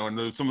night,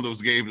 and some of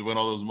those games went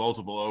all those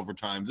multiple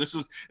overtimes. This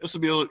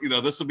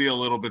will be a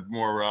little bit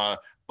more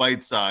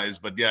bite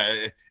sized, but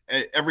yeah,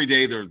 every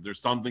day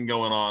there's something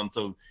going on.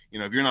 So,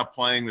 if you're not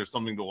playing, there's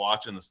something to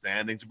watch in the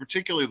standings,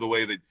 particularly the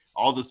way that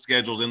all the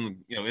schedules in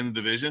the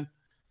division,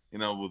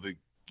 with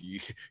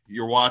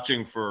you're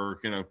watching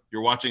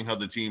how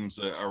the teams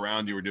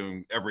around you are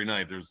doing every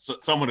night. There's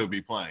someone who'll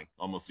be playing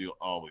almost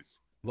always.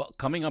 Well,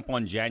 coming up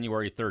on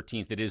January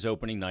 13th, it is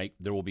opening night.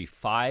 There will be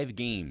 5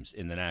 games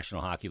in the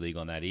National Hockey League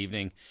on that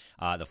evening.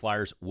 The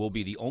Flyers will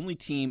be the only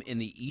team in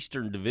the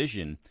Eastern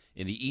Division,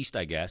 in the East,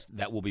 I guess,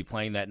 that will be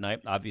playing that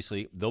night.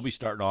 Obviously, they'll be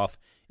starting off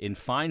in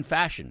fine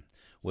fashion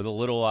with a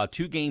little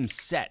 2-game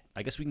set.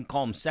 I guess we can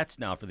call them sets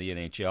now for the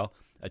NHL.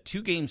 A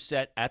 2-game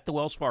set at the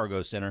Wells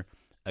Fargo Center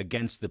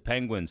against the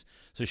Penguins.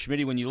 So,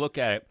 Schmitty, when you look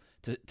at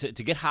it, to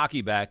get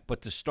hockey back,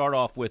 but to start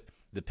off with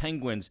the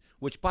Penguins,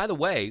 which, by the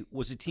way,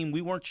 was a team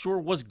we weren't sure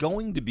was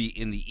going to be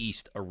in the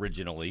East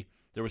originally,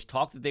 There was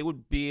talk that they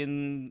would be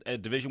in a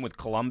division with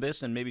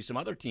Columbus and maybe some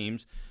other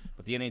teams,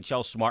 but the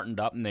NHL smartened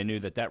up and they knew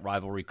that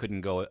rivalry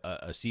couldn't go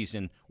a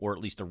season, or at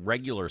least a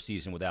regular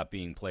season, without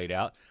being played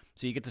out.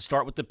 So you get to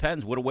start with the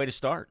Pens. What a way to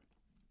start.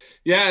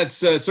 Yeah, it's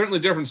certainly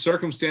different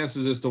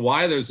circumstances as to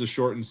why there's a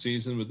shortened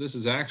season, but this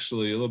is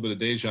actually a little bit of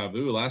deja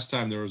vu. Last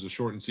time there was a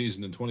shortened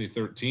season in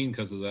 2013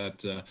 because of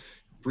that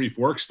brief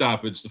work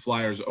stoppage, the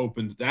Flyers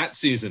opened that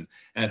season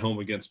at home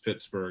against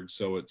Pittsburgh.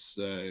 So it's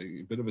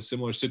a bit of a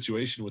similar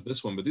situation with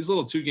this one. But these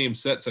little 2-game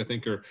sets, I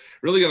think, are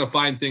really going to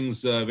find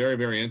things very,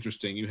 very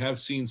interesting. You have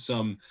seen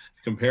some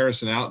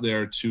comparison out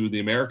there to the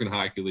American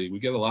Hockey League. We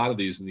get a lot of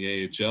these in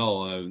the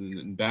AHL.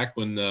 And back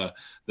when the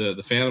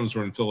Phantoms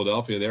were in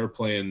Philadelphia, they were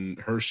playing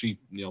Hershey,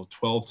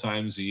 12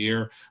 times a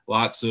year.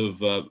 Lots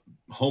of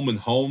home and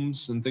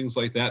homes and things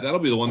like that. That'll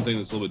be the one thing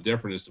that's a little bit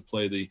different, is to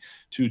play the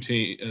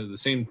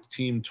same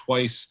team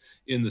twice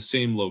in the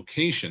same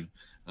location.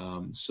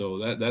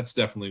 So that's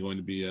definitely going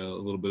to be a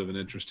little bit of an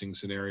interesting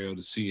scenario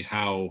to see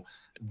how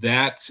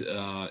that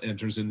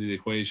enters into the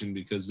equation,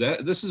 because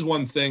this is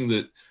one thing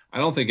that I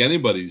don't think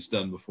anybody's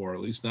done before, at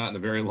least not in a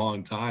very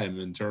long time,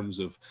 in terms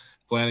of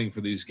planning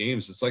for these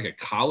games. It's like a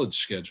college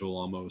schedule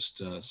almost.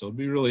 So it'd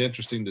be really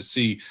interesting to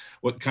see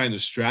what kind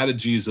of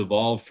strategies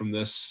evolve from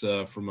this,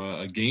 from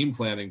a game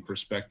planning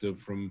perspective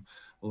from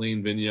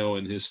Alain Vigneault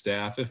and his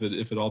staff, if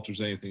it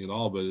alters anything at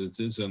all. But it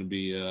is going to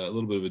be a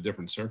little bit of a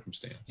different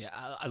circumstance. Yeah,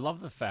 I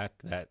love the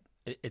fact that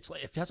it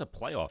has a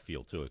playoff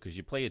feel to it, because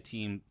you play a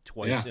team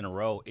twice in a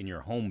row in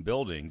your home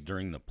building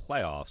during the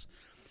playoffs.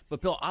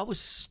 But Bill, I was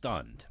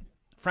stunned.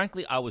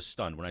 Frankly, I was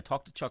stunned when I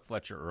talked to Chuck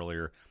Fletcher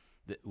earlier.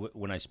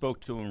 When I spoke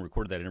to him and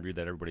recorded that interview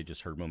that everybody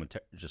just heard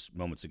just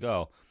moments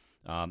ago,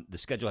 the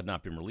schedule had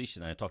not been released,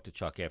 and I talked to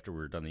Chuck after we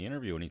were done the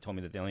interview, and he told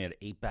me that they only had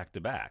 8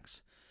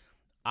 back-to-backs.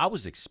 I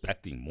was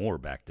expecting more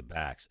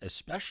back-to-backs,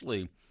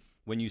 especially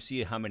when you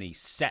see how many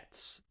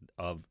sets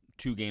of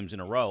 2 games in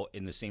a row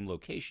in the same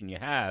location you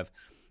have.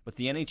 But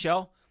the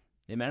NHL,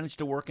 they managed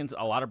to work into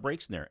a lot of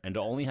breaks in there, and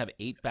to only have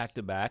 8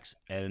 back-to-backs,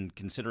 and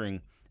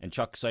considering, and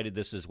Chuck cited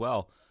this as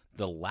well,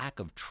 the lack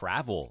of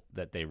travel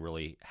that they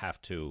really have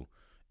to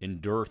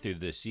endure through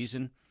this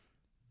season,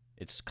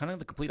 it's kind of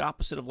the complete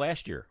opposite of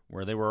last year,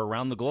 where they were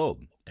around the globe,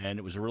 and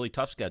it was a really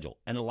tough schedule,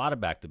 and a lot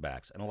of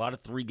back-to-backs, and a lot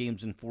of 3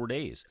 games in 4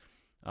 days.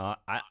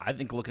 I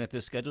think looking at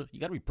this schedule, you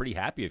got to be pretty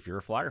happy if you're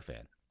a Flyer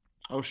fan.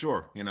 Oh,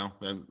 sure. And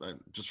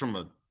just from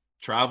a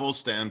travel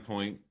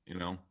standpoint,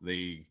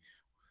 they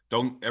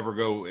don't ever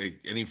go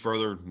any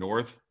further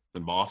north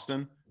than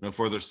Boston, no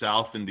further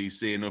south than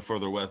DC, and no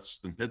further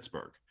west than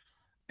Pittsburgh.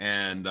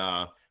 And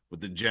with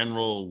the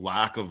general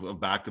lack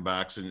of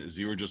back-to-backs, and as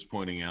you were just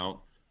pointing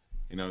out,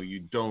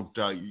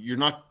 you're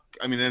not.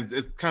 I mean,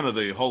 it's kind of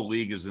the whole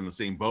league is in the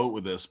same boat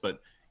with this.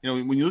 But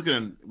when you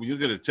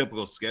look at a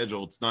typical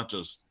schedule, it's not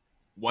just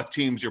what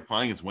teams you're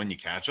playing; it's when you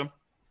catch them.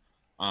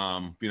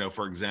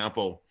 For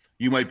example,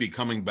 you might be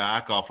coming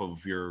back off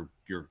of your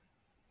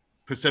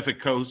Pacific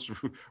Coast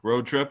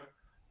road trip,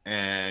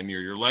 and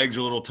your legs are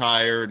a little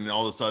tired, and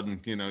all of a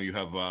sudden, you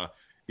have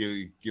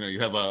you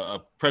have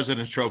a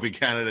President's Trophy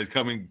candidate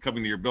coming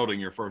to your building,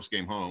 your first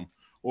game home,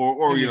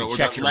 or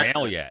check your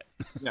mail yet.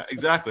 Yeah,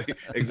 exactly.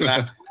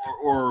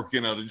 or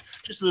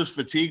just those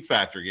fatigue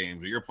factor games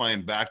where you're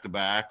playing back to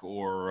back,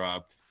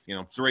 or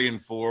 3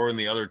 and 4, and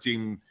the other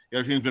team's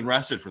been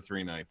rested for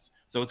 3 nights.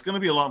 So it's going to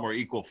be a lot more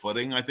equal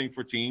footing, I think,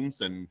 for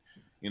teams, and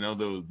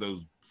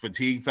those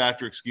fatigue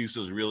factor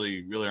excuses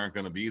really aren't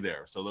going to be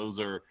there. So those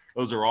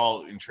are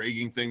all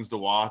intriguing things to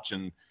watch.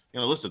 And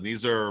listen,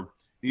 these are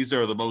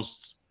the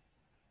most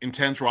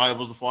intense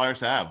rivals the Flyers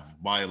have,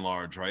 by and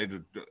large, right,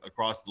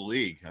 across the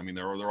league. I mean,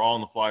 they're all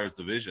in the Flyers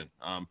division.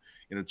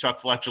 Chuck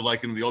Fletcher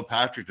likened the old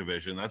Patrick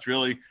division. That's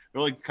really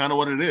kind of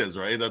what it is,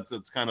 right?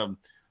 That's kind of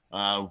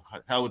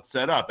how it's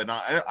set up. And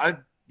I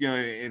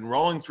in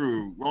rolling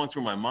through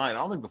my mind,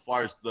 I don't think the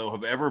Flyers though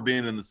have ever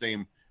been in the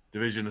same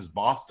division as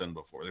Boston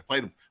before. They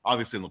played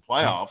obviously in the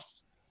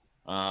playoffs,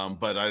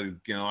 but I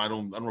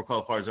don't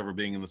recall the Flyers ever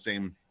being in the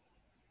same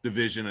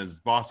division as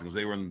Boston, because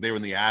they were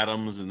in the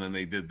Adams, and then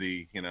they did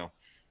the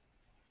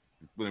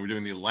when they were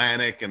doing the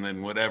Atlantic, and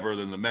then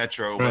then the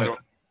Metro. Right.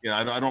 But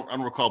I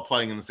don't recall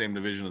playing in the same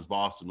division as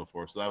Boston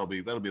before, so that'll be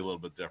a little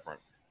bit different.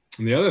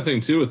 And the other thing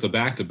too with the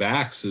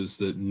back-to-backs is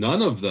that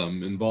none of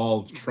them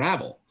involve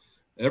travel.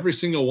 Every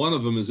single one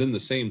of them is in the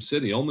same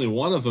city. Only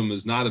one of them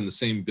is not in the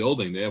same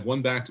building. They have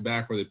one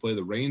back-to-back where they play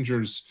the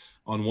Rangers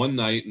on one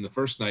night and the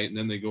first night, and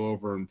then they go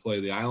over and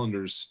play the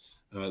Islanders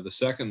the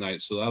second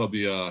night. So that'll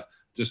be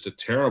just a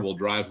terrible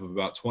drive of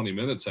about 20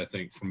 minutes, I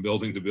think, from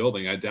building to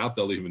building. I doubt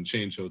they'll even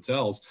change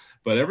hotels,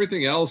 but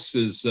everything else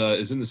is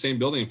in the same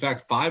building. In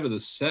fact, 5 of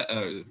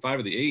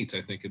the 8,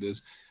 I think it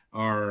is,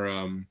 are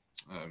 5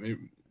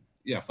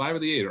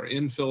 of the 8 are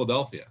in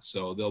Philadelphia.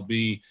 So they'll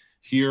be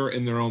here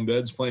in their own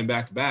beds, playing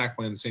back to back,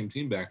 playing the same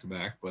team back to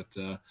back. But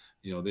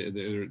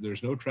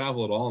there's no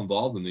travel at all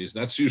involved in these.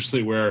 That's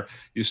usually where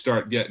you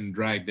start getting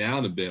dragged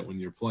down a bit when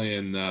you're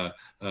playing, a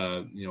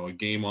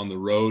game on the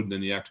road, and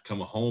then you have to come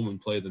home and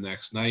play the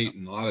next night.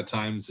 And a lot of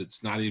times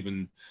it's not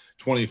even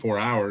 24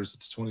 hours,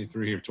 it's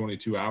 23 or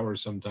 22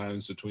 hours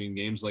sometimes between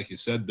games. Like you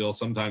said, Bill,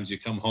 sometimes you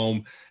come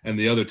home and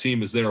the other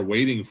team is there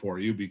waiting for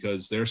you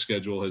because their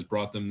schedule has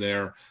brought them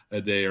there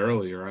a day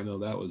earlier. I know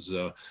that was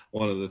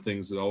one of the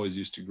things that always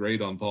used to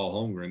grate on Paul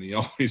Holmgren. He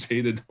always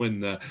hated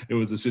when it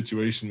was a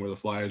situation where the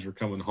Flyers were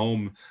coming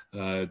home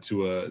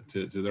to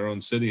their own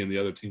city and the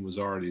other team was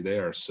already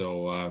there.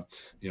 So,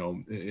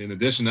 in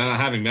addition to not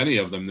having many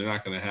of them, they're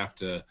not going to have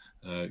to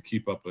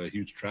keep up a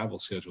huge travel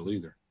schedule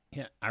either.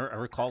 Yeah, I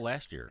recall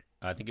last year,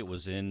 I think it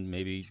was in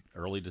maybe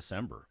early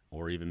December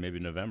or even maybe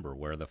November,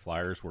 where the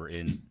Flyers were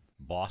in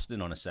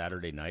Boston on a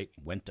Saturday night,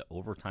 went to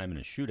overtime in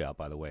a shootout,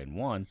 by the way, and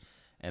won.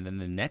 And then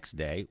the next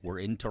day, we're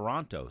in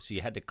Toronto. So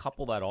you had to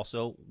couple that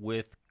also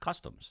with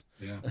customs.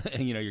 Yeah.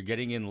 You're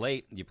getting in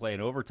late, you play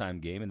an overtime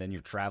game, and then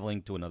you're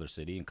traveling to another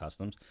city in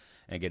customs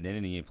and getting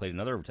in, and you played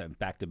another overtime,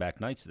 back-to-back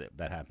nights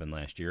that happened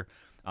last year.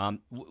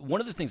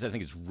 One of the things I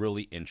think is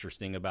really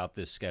interesting about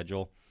this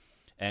schedule,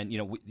 and,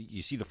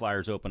 you see the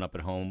Flyers open up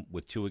at home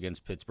with 2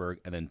 against Pittsburgh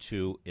and then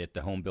 2 at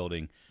the home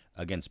building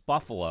against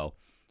Buffalo.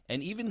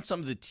 And even some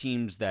of the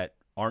teams that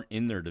aren't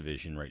in their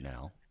division right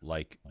now,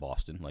 like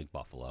Boston, like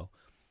Buffalo,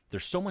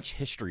 there's so much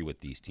history with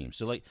these teams.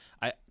 So, when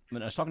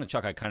I was talking to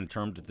Chuck, I kind of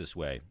termed it this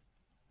way.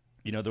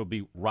 There'll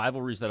be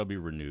rivalries that'll be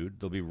renewed.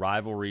 There'll be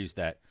rivalries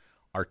that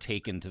are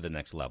taken to the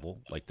next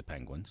level, like the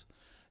Penguins.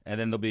 And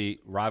then there'll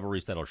be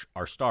rivalries that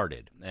are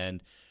started.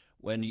 And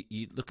when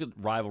you look at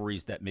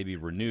rivalries that may be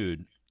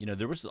renewed,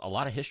 there was a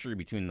lot of history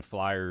between the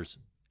Flyers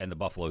and the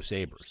Buffalo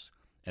Sabres.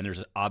 And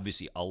there's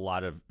obviously a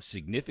lot of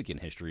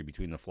significant history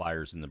between the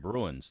Flyers and the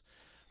Bruins.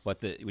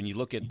 But when you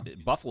look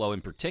at Buffalo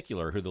in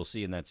particular, who they'll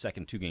see in that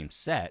second 2-game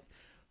set,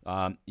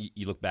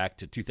 you look back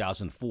to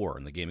 2004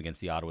 in the game against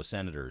the Ottawa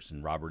Senators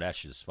and Robert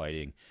Esches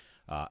fighting,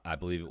 I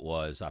believe it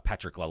was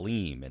Patrick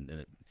Lalime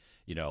and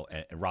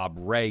Rob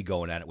Ray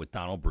going at it with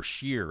Donald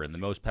Brashear and the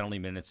most penalty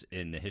minutes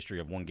in the history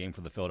of one game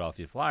for the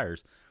Philadelphia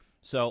Flyers.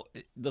 So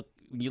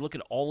when you look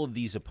at all of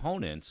these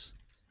opponents,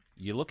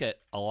 you look at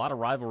a lot of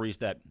rivalries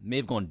that may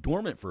have gone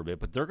dormant for a bit,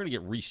 but they're going to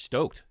get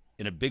restoked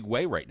in a big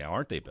way right now,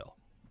 aren't they, Bill?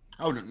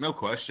 Oh, no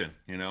question.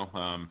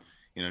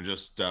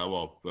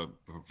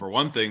 For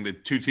one thing, the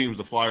 2 teams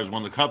the Flyers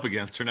won the Cup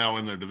against are now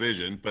in their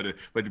division. But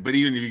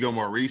even if you go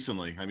more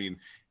recently, I mean,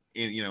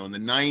 in the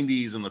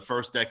 90s and the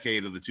first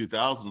decade of the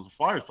 2000s, the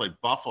Flyers played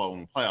Buffalo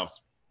in the playoffs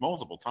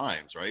multiple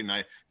times, right?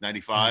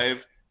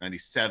 95,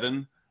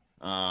 97.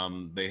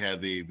 They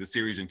had the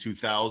series in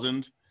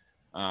 2000,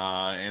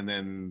 and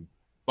then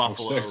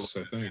Buffalo, 06,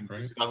 I think,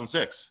 right?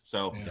 2006.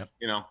 So,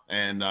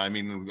 and I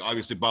mean,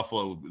 obviously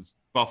Buffalo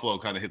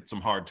kind of hit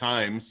some hard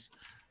times,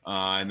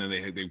 and then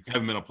they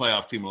haven't been a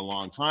playoff team in a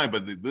long time.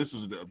 But this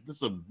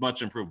is a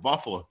much improved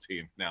Buffalo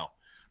team now.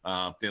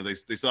 They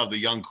still have the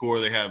young core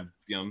they have,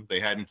 they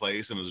had in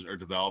place and are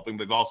developing.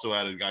 They've also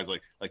added guys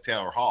like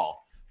Taylor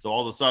Hall. So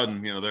all of a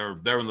sudden,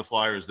 they're in the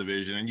Flyers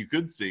division, and you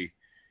could see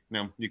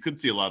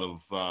a lot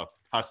of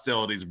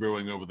hostilities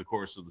brewing over the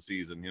course of the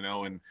season,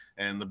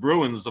 and the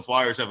Bruins, the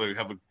Flyers have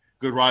a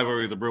good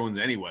rivalry with the Bruins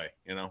anyway,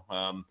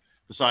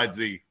 besides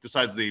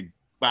the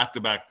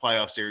back-to-back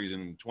playoff series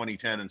in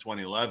 2010 and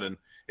 2011,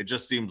 it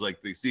just seems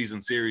like the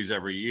season series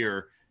every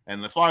year.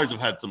 And the Flyers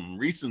have had some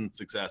recent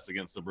success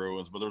against the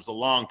Bruins, but there was a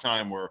long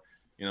time where,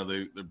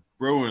 the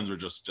Bruins were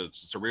just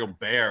a real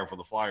bear for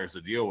the Flyers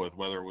to deal with,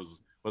 whether it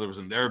was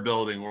in their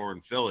building or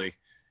in Philly.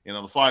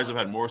 The Flyers have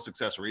had more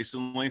success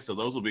recently, so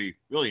those will be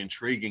really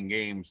intriguing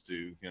games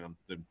to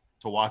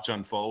watch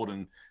unfold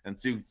and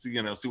see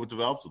what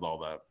develops with all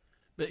that.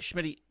 But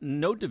Schmitty,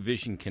 no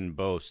division can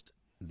boast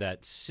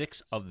that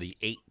 6 of the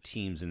 8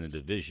 teams in the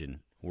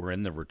division were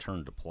in the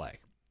return to play.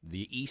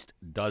 The East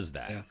does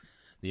that. Yeah.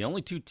 The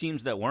only 2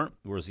 teams that weren't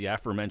was the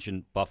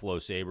aforementioned Buffalo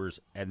Sabres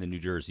and the New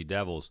Jersey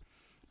Devils.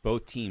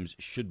 Both teams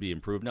should be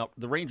improved. Now,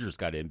 the Rangers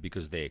got in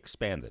because they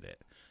expanded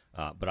it.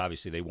 But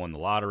obviously they won the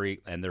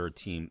lottery, and they're a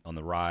team on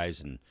the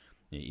rise. And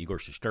Igor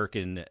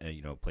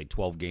Shesterkin, played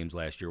 12 games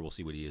last year. We'll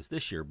see what he is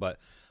this year. But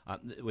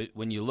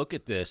when you look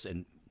at this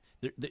and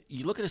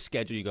you look at a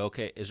schedule, you go,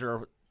 okay, is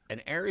there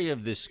an area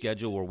of this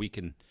schedule where we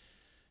can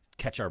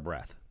catch our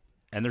breath?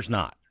 And there's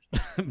not.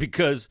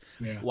 Because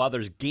while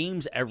there's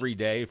games every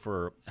day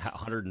for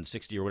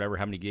 160 or whatever,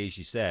 how many days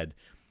you said,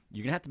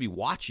 you're going to have to be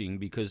watching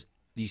because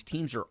these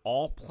teams are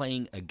all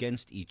playing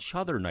against each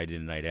other night in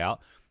and night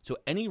out. So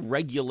any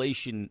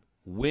regulation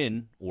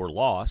win or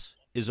loss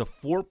is a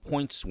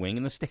 4-point swing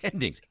in the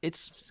standings.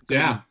 It's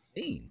going to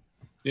be insane.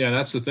 Yeah,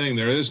 that's the thing.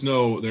 There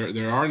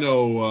are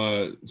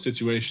no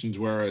situations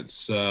where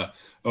it's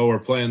we're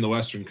playing the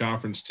Western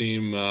Conference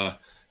team.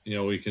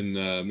 We can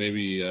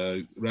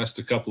maybe rest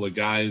a couple of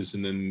guys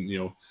and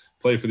then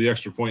play for the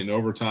extra point in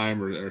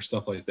overtime or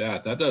stuff like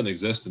that. That doesn't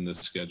exist in this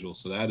schedule.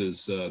 So that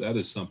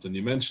is something.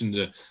 You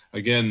mentioned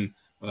again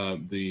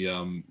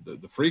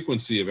the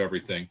frequency of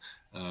everything.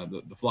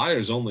 The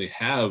Flyers only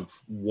have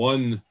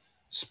one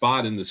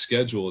spot in the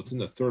schedule. It's in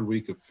the third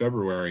week of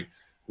February,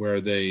 where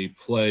they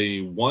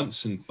play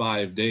once in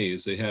 5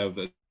 days.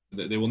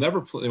 They will never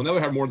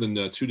have more than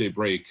a 2-day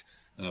break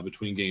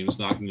between games,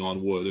 knocking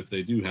on wood. If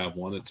they do have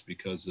one, it's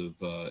because of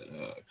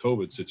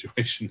COVID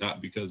situation,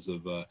 not because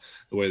of the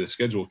way the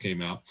schedule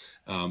came out.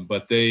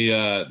 But they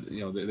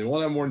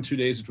won't have more than 2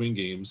 days between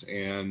games.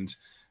 And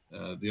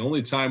the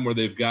only time where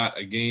they've got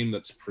a game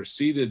that's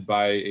preceded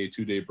by a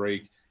 2-day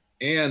break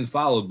and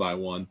followed by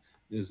one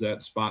is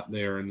that spot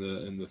there in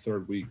the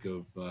third week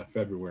of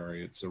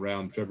February. It's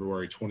around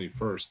February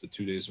 21st, the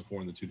 2 days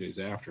before and the 2 days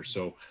after.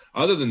 So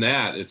other than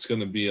that, it's going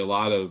to be a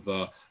lot of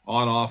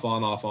on, off,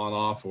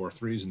 or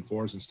 3s and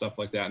 4s and stuff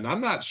like that. And I'm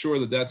not sure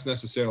that that's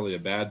necessarily a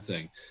bad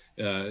thing.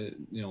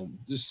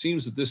 Just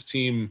seems that this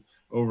team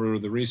over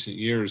the recent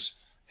years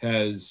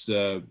has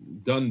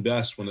done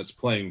best when it's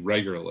playing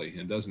regularly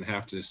and doesn't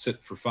have to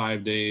sit for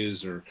 5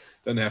 days or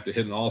doesn't have to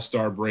hit an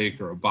all-star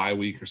break or a bye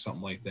week or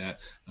something like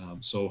that.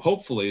 So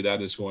hopefully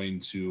that is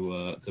going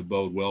to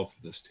bode well for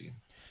this team.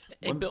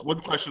 One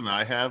question that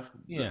I have,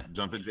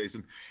 jump in,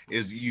 Jason,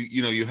 is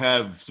you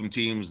have some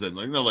teams that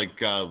like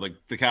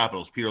the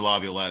Capitals. Peter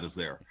Laviolette is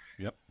there.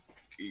 Yep.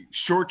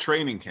 Short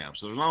training camp,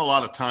 so there's not a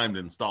lot of time to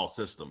install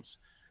systems,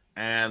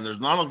 and there's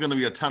not going to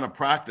be a ton of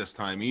practice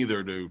time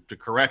either to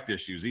correct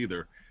issues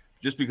either.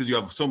 Just because you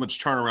have so much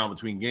turnaround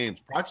between games,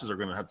 practices are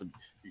going to have to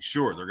be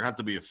short. They're going to have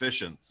to be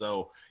efficient.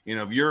 So,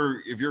 if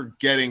you're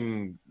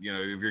getting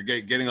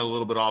a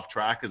little bit off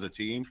track as a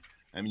team,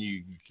 I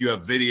mean, you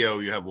have video,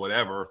 you have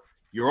whatever,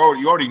 you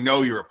already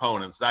know your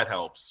opponents. That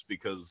helps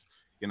because,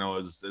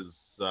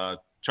 as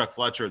Chuck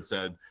Fletcher had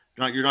said,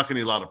 you're not going to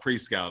need a lot of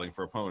pre-scouting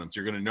for opponents.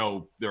 You're going to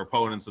know their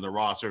opponents and their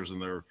rosters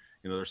and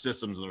their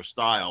systems and their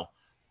style.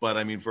 But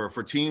I mean,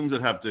 for teams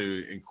that have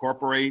to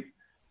incorporate,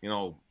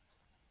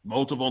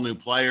 multiple new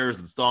players,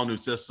 install new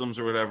systems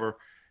or whatever,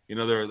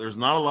 there's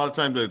not a lot of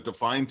time to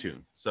fine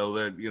tune. So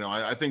that,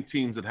 I think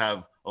teams that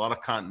have a lot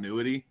of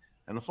continuity,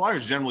 and the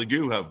Flyers generally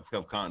do have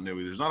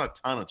continuity. There's not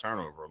a ton of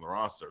turnover on the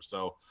roster.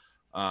 So,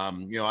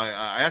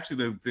 I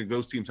actually think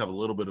those teams have a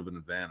little bit of an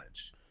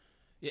advantage.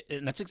 Yeah,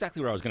 and that's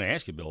exactly what I was going to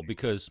ask you, Bill,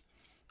 because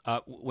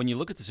when you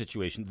look at the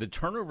situation, the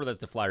turnover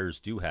that the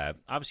Flyers do have,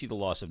 obviously the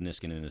loss of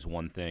Niskanen is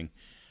one thing,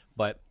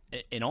 but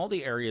in all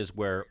the areas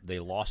where they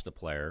lost a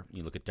player,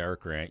 you look at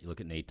Derek Grant, you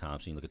look at Nate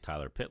Thompson, you look at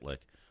Tyler Pitlick,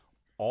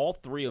 all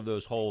three of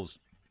those holes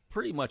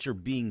pretty much are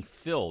being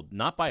filled,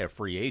 not by a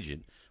free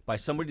agent, by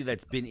somebody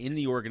that's been in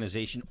the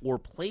organization or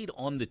played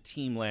on the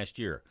team last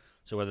year.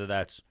 So whether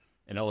that's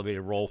an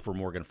elevated role for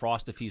Morgan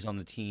Frost if he's on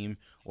the team,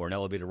 or an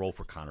elevated role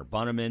for Connor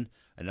Bunnaman,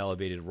 an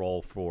elevated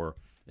role for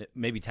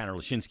maybe Tanner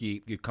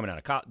Lashinsky coming out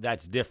of college,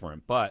 that's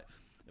different. But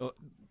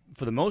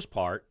for the most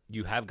part,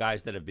 you have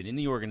guys that have been in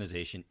the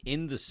organization,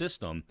 in the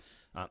system,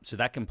 so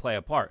that can play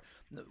a part.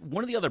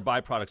 One of the other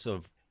byproducts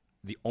of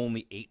the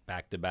only 8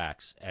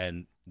 back-to-backs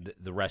and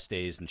the rest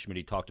days, and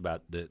Schmidt talked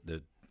about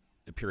the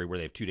period where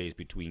they have 2 days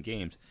between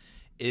games,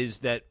 is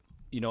that,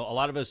 a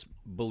lot of us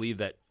believe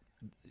that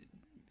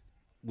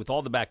with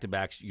all the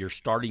back-to-backs, your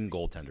starting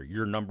goaltender,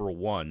 your number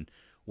one,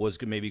 was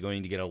maybe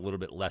going to get a little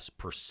bit less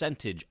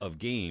percentage of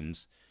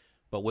games.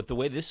 But with the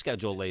way this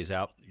schedule lays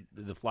out,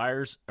 the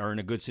Flyers are in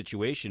a good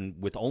situation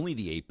with only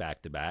the 8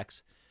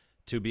 back-to-backs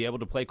to be able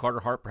to play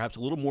Carter Hart perhaps a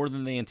little more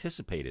than they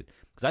anticipated.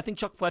 Because I think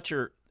Chuck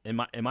Fletcher, in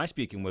my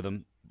speaking with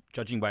him,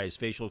 judging by his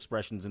facial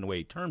expressions and the way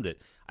he termed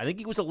it, I think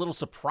he was a little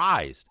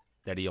surprised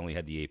that he only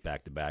had the 8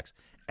 back-to-backs,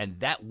 and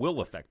that will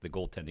affect the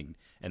goaltending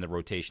and the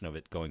rotation of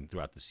it going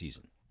throughout the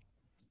season.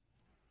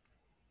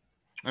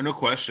 No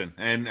question.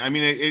 And, I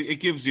mean, it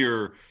gives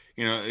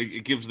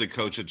it gives the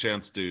coach a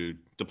chance to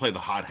play the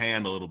hot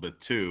hand a little bit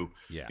too.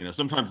 Yeah.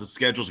 Sometimes the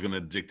schedule is going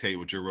to dictate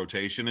what your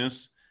rotation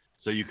is.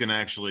 So you can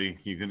actually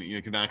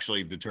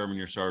determine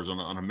your stars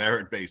on a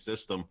merit-based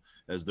system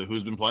as to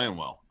who's been playing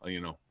well,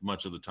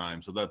 much of the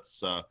time. So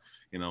that's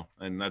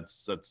and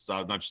that's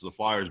not just the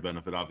Flyers'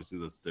 benefit. Obviously,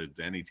 that's to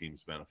any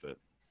team's benefit.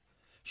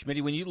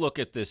 Schmitty, when you look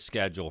at this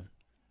schedule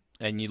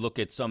and you look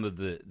at some of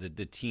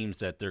the teams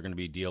that they're going to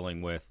be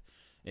dealing with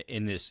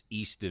in this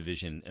East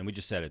Division, and we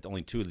just said it,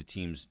 only 2 of the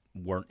teams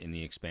weren't in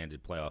the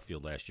expanded playoff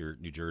field last year,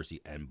 New Jersey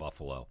and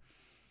Buffalo.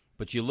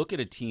 But you look at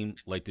a team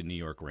like the New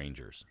York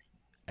Rangers,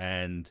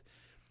 and,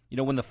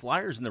 when the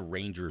Flyers and the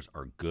Rangers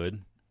are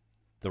good,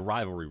 the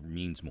rivalry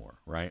means more,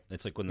 right?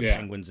 It's like when the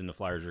Penguins and the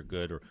Flyers are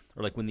good, or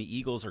like when the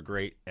Eagles are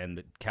great and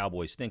the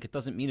Cowboys stink. It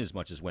doesn't mean as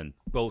much as when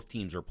both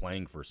teams are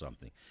playing for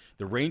something.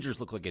 The Rangers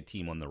look like a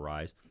team on the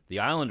rise. The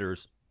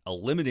Islanders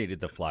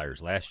eliminated the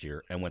Flyers last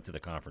year and went to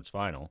the conference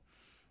final.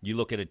 You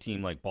look at a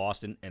team like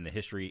Boston and the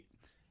history,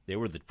 they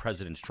were the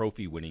President's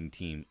Trophy winning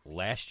team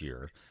last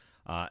year.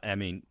 I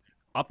mean,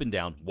 up and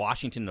down,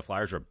 Washington and the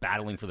Flyers are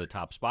battling for the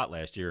top spot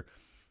last year.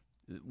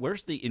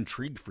 Where's the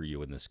intrigue for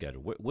you in this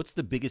schedule? What's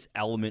the biggest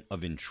element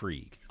of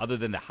intrigue, other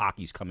than the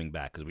hockey's coming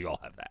back, because we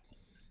all have that?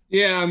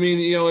 Yeah, I mean,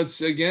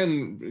 it's,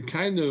 again,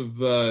 kind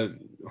of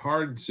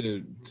hard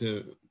to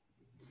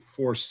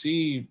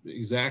foresee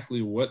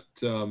exactly what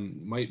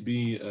might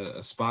be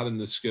a spot in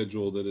this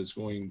schedule that is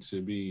going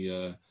to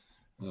be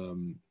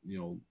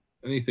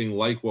anything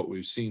like what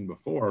we've seen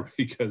before,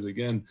 because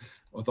again,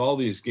 with all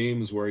these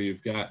games where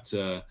you've got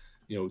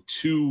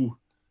two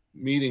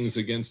meetings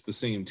against the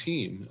same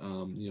team,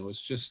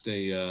 it's just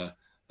a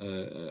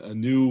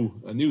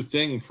new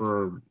thing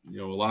for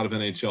a lot of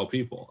NHL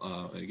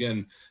people.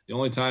 Again, the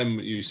only time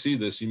you see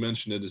this, you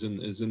mentioned it, is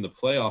in the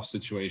playoff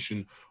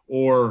situation,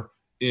 or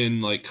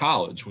in like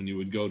college when you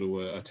would go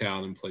to a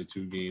town and play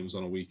 2 games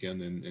on a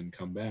weekend and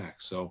come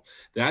back. So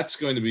that's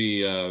going to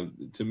be,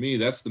 to me,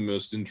 that's the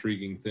most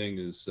intriguing thing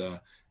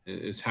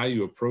is how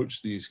you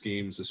approach these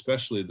games,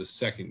 especially the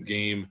second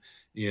game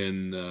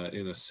in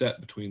a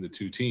set between the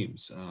 2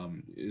 teams.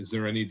 Is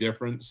there any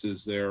difference?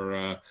 Is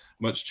there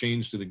much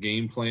change to the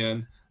game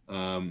plan?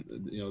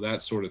 That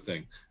sort of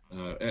thing.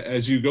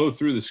 As you go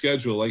through the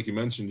schedule, like you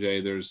mentioned, Jay,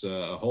 there's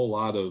a whole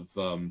lot of,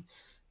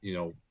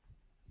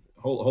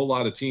 whole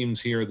lot of teams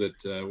here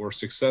that were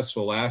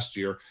successful last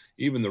year.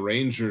 Even the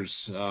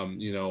Rangers,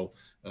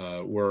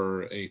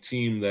 were a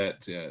team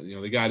that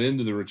they got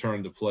into the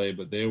return to play,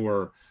 but they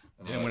were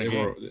they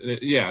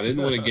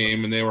didn't win a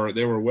game, and they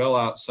were well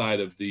outside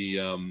of the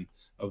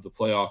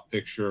playoff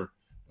picture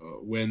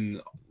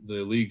when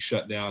the league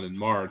shut down in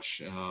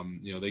March.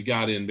 They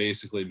got in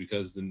basically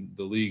because the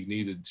league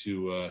needed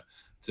to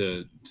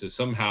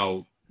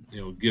somehow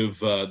give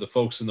the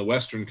folks in the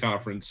Western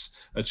Conference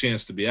a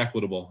chance to be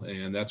equitable,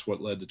 and that's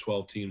what led to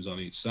 12 teams on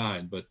each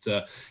side. But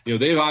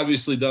they've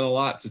obviously done a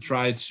lot to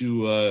try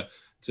to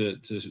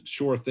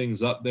shore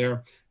things up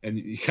there. And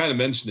you kind of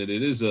mentioned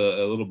it is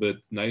a little bit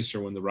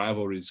nicer when the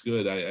rivalry is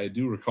good. I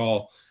do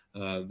recall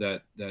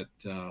that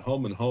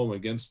home and home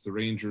against the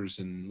Rangers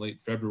in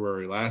late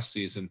February last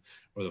season,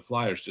 where the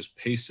Flyers just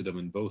pasted them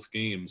in both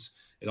games.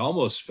 It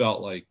almost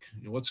felt like,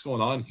 what's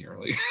going on here?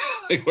 Like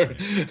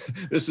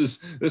this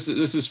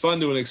is fun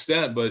to an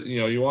extent, but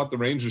you want the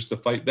Rangers to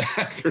fight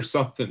back or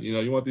something.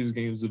 You want these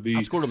games to be a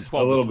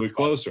little bit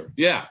closer.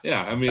 Yeah.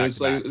 I mean,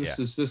 it's like this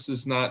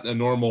is not a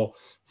normal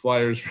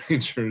Flyers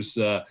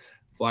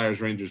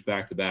Rangers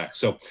back to back.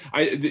 So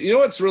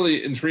what's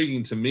really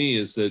intriguing to me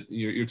is that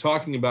you're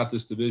talking about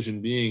this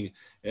division being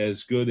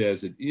as good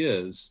as it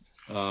is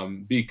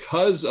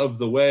because of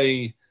the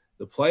way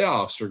the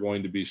playoffs are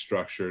going to be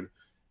structured.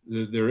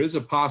 There is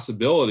a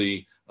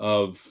possibility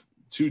of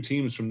 2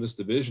 teams from this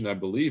division, I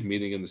believe,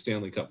 meeting in the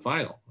Stanley Cup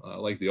final,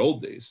 like the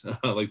old days,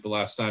 like the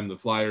last time the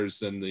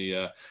Flyers and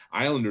the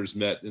Islanders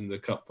met in the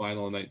Cup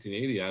final in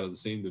 1980 out of the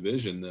same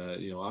division.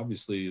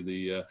 Obviously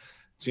the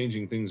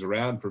changing things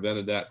around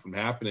prevented that from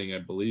happening, I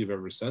believe,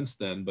 ever since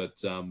then.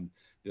 But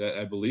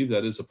I believe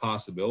that is a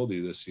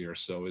possibility this year.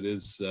 So it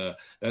is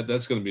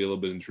that's going to be a little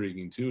bit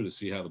intriguing too, to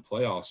see how the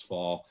playoffs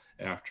fall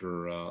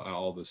after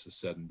all this is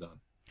said and done.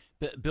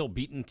 Bill,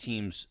 beating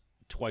teams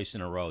twice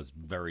in a row is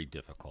very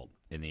difficult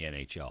in the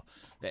NHL.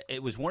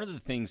 It was one of the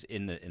things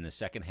in the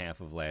second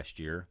half of last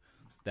year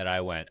that I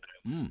went,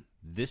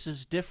 this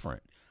is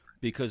different,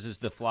 because as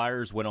the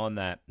Flyers went on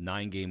that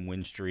 9-game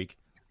win streak,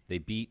 they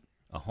beat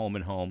a home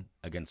and home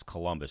against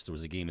Columbus. There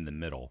was a game in the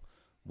middle,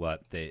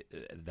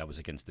 that was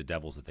against the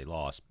Devils that they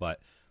lost, but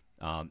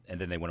and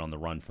then they went on the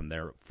run from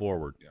there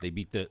forward. Yeah. They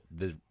beat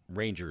the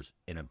Rangers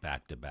in a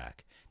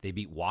back-to-back. They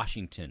beat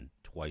Washington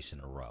twice in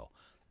a row.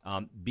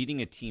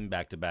 Beating a team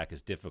back-to-back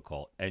is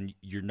difficult, and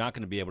you're not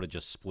going to be able to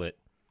just split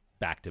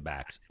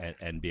back-to-backs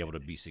and be able to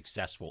be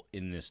successful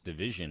in this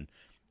division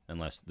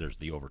unless there's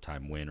the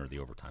overtime win or the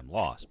overtime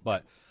loss.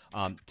 But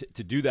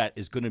to do that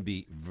is going to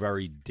be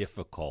very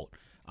difficult.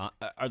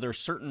 Are there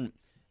certain,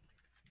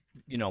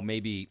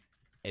 maybe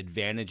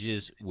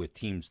advantages with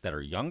teams that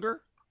are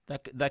younger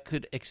that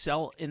could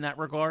excel in that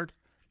regard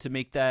to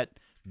make that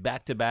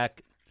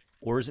back-to-back,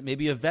 or is it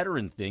maybe a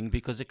veteran thing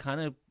because it kind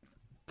of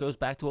goes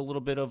back to a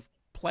little bit of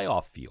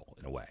playoff feel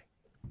in a way?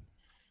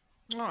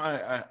 Well,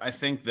 I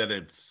think that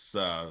it's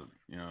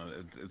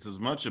it's as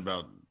much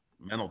about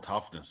mental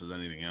toughness as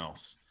anything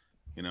else.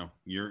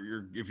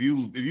 If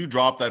you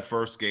drop that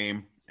first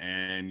game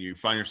and you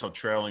find yourself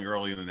trailing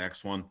early in the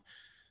next one,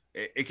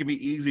 it can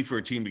be easy for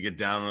a team to get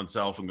down on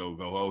itself and go,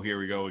 oh, here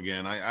we go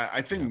again.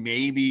 I think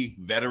maybe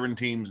veteran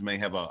teams may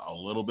have a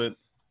little bit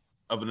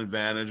of an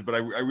advantage, but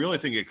I really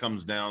think it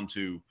comes down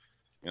to,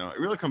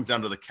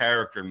 the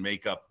character and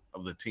makeup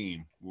of the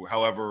team.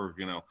 However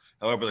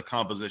the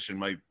composition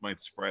might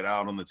spread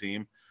out on the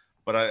team.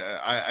 But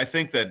I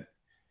think that,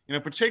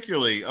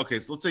 particularly,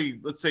 okay, so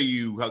let's say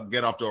you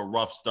get off to a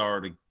rough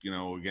start,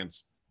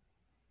 against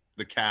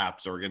the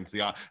Caps or against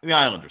the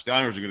Islanders. The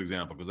Islanders are a good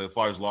example because the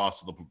Flyers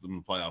lost in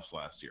the playoffs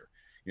last year.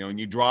 And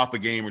you drop a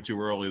game or two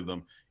early to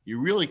them,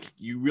 you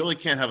really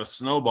can't have a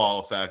snowball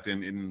effect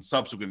in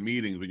subsequent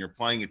meetings when you're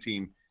playing a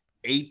team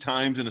 8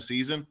 times in a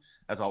season.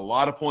 That's a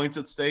lot of points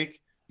at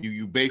stake.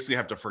 You basically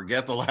have to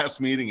forget the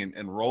last meeting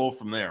and roll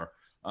from there.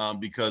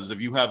 Because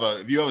if you have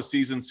a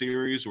season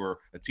series where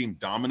a team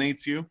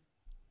dominates you,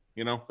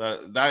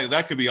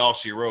 that could be all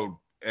she wrote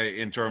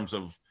in terms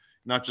of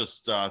not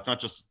just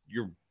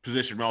your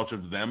position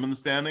relative to them in the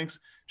standings,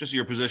 just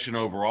your position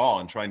overall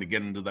and trying to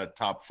get into that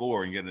top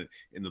 4 and get it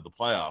into the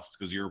playoffs,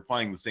 because you're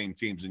playing the same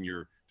teams in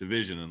your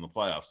division in the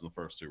playoffs in the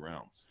first 2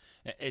 rounds.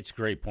 It's a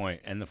great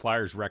point. And the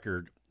Flyers'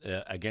 record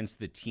against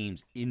the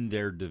teams in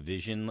their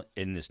division,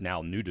 in this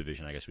now new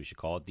division, I guess we should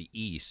call it, the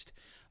East.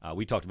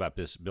 We talked about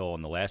this, Bill,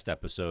 in the last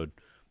episode,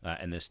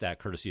 and this stat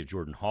courtesy of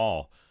Jordan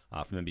Hall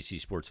from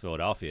NBC Sports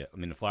Philadelphia. I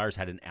mean, the Flyers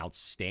had an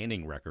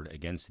outstanding record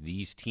against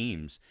these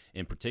teams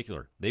in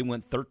particular. They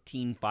went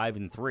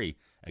 13-5-3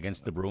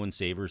 against the Bruins,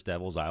 Sabres,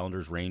 Devils,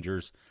 Islanders,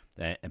 Rangers,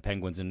 and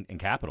Penguins and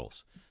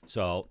Capitals.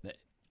 So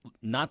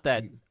not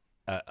that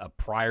a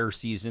prior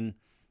season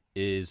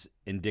is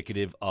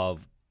indicative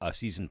of a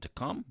season to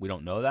come. We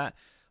don't know that.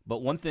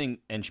 But one thing,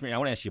 and Shmir, I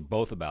want to ask you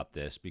both about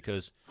this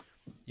because,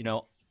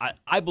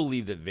 I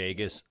believe that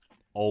Vegas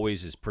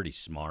always is pretty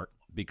smart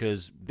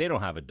because they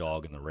don't have a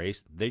dog in the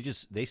race.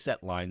 They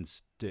set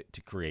lines to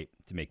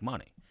make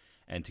money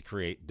and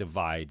to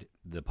divide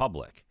the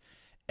public.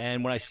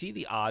 And when I see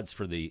the odds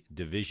for the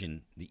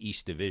division, the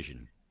East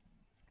Division,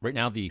 right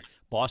now the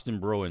Boston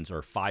Bruins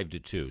are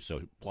 5-2,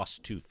 so plus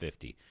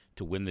 250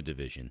 to win the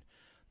division.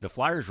 The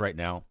Flyers right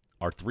now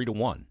are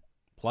 3-1.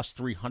 Plus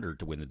 300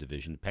 to win the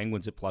division. The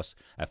Penguins at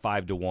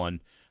 5-1.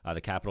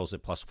 The Capitals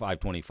at plus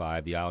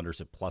 525. The Islanders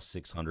at plus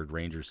 600.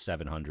 Rangers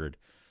 700.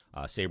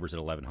 Sabres at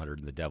 1100.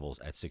 And the Devils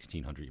at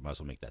 1600. You might as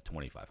well make that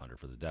 2500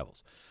 for the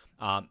Devils.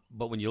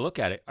 But when you look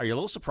at it, are you a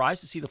little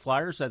surprised to see the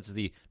Flyers as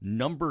the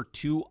number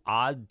 2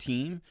 odd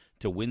team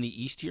to win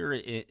the East here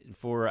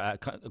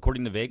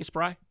according to Vegas,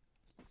 Bri?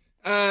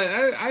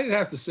 I'd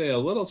have to say a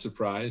little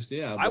surprised.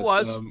 Yeah, I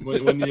was.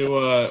 when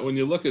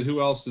you look at who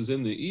else is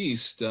in the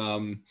East.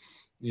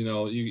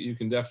 You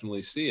can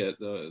definitely see it.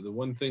 The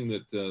one thing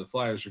that the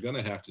Flyers are going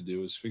to have to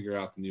do is figure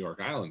out the New York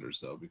Islanders,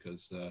 though,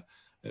 because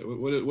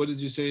what did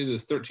you say? The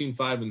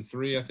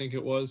 13-5-3, I think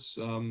it was.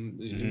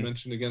 You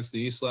mentioned against the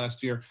East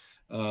last year.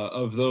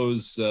 Of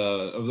those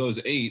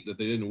 8 that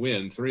they didn't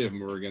win, 3 of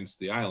them were against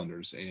the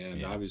Islanders,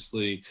 and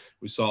obviously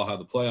we saw how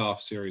the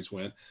playoff series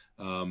went.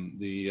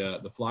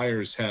 The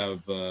Flyers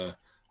have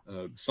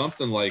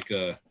something like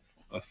a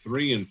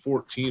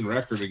 3-14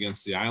 record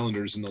against the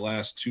Islanders in the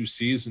last 2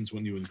 seasons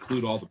when you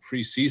include all the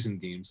preseason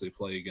games they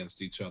play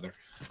against each other.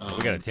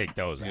 We got to take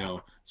those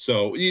out.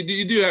 So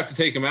you do have to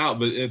take them out,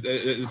 but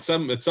at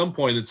some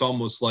point it's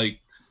almost like,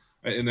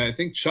 and I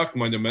think Chuck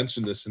might have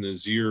mentioned this in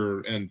his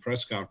year-end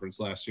press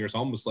conference last year, it's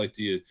almost like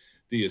do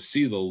you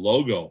see the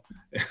logo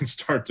and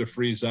start to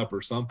freeze up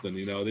or something?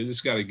 They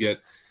just got to get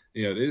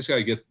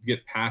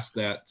past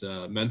that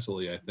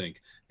mentally, I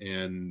think.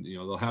 And,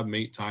 they'll have them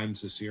 8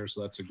 times this year.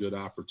 So that's a good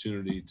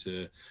opportunity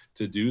to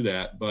do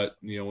that. But,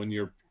 when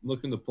you're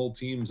looking to pull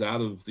teams out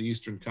of the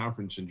Eastern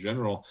Conference in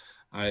general,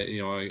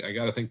 I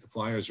got to think the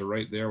Flyers are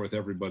right there with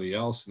everybody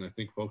else. And I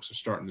think folks are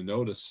starting to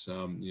notice,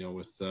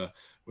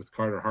 with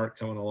Carter Hart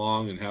coming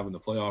along and having the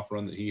playoff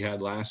run that he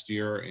had last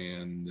year.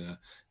 And,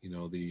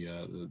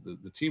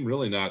 the team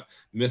really not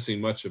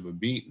missing much of a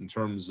beat in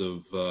terms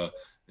of,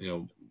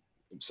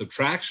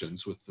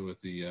 subtractions with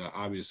the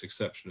obvious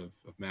exception of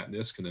Matt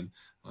Niskanen.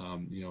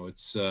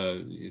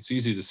 It's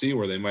easy to see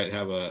where they might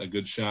have a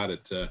good shot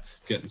at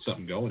getting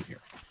something going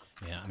here.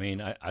 Yeah, I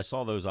mean, I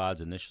saw those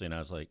odds initially, and I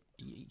was like,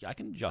 I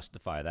can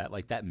justify that.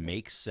 Like, that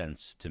makes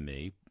sense to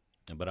me,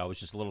 but I was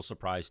just a little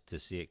surprised to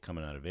see it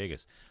coming out of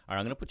Vegas. All right,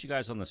 I'm going to put you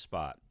guys on the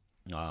spot,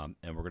 and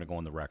we're going to go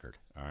on the record,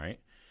 all right?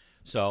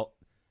 So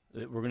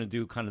we're going to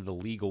do kind of the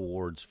league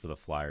awards for the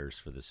Flyers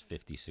for this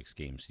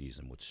 56-game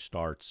season, which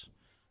starts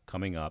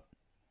coming up,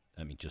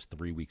 just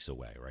 3 weeks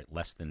away, right?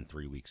 Less than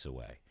 3 weeks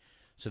away.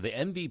 So the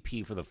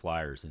MVP for the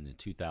Flyers in the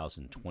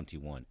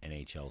 2021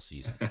 NHL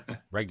season,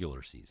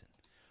 regular season,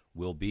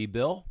 will be,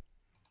 Bill?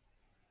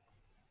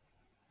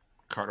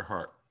 Carter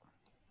Hart.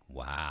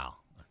 Wow.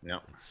 Yeah.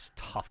 It's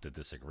tough to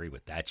disagree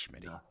with that,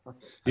 Schmitty.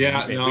 We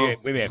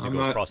may have to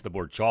go across the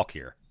board chalk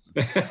here.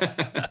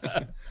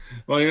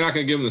 Well, you're not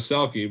going to give him the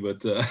Selke,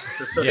 but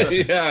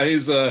yeah,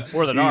 he's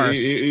more than ours.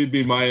 He'd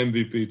be my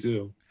MVP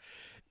too.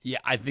 Yeah,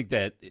 I think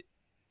that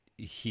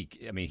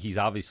he's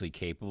obviously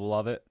capable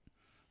of it.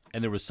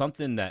 And there was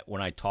something that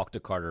when I talked to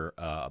Carter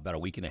about a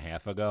week and a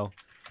half ago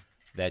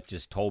that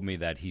just told me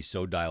that he's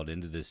so dialed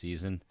into this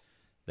season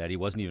that he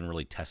wasn't even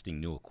really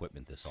testing new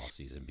equipment this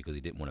offseason because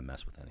he didn't want to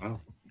mess with anything.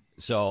 Wow.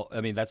 So,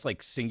 that's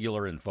like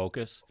singular in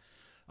focus.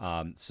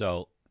 We're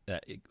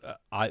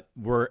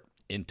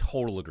in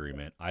total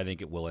agreement. I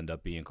think it will end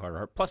up being Carter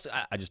Hart. Plus,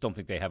 I just don't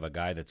think they have a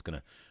guy that's going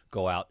to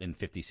go out in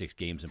 56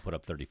 games and put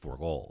up 34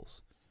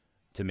 goals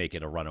to make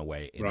it a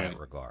runaway in that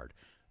regard.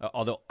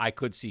 Although I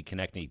could see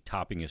Konechny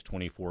topping his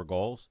 24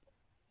 goals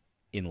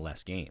in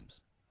less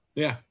games.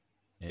 Yeah.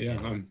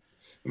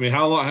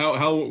 How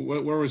long?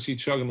 Where was he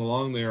chugging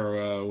along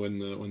there when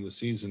the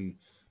season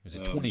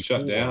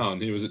shut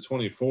down? He was at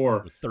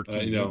 24.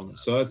 13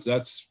 so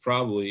that's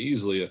probably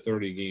easily a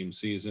 30-game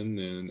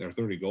season or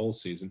 30-goal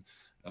season.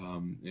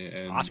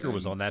 And Oscar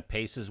was on that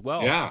pace as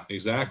well. Yeah,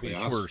 exactly.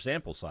 Shorter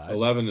sample size,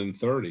 11 and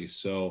 30.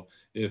 So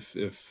if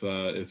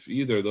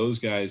either of those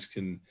guys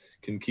can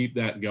keep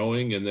that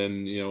going, and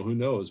then who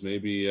knows,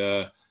 maybe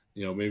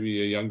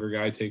maybe a younger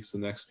guy takes the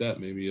next step.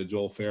 Maybe a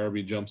Joel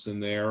Farabee jumps in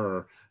there,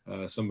 or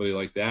somebody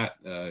like that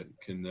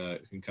can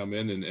come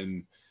in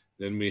and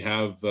then we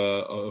have,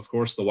 of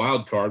course, the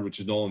wild card, which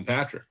is Nolan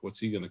Patrick. What's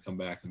he going to come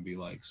back and be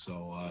like?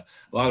 So a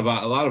lot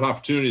of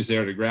opportunities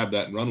there to grab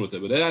that and run with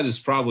it. But that is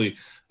probably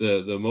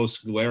the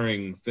most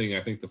glaring thing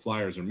I think the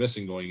Flyers are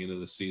missing going into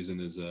the season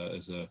is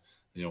a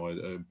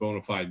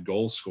bona fide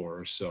goal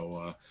scorer.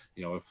 So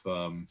if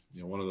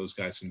one of those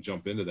guys can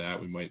jump into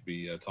that, we might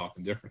be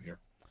talking different here.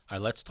 All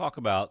right, let's talk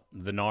about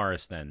the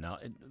Norris then. Now,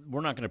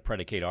 we're not going to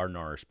predicate our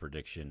Norris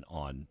prediction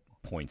on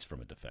points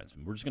from a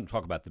defenseman. We're just going to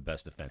talk about the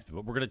best defenseman,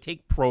 but we're going to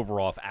take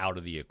Provorov out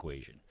of the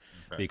equation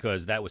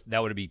because that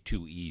would be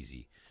too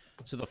easy.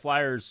 So the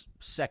Flyers'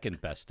 second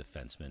best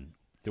defenseman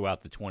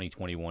throughout the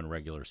 2021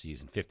 regular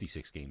season,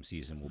 56-game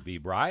season, will be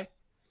Bry.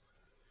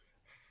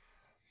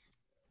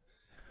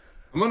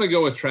 I'm going to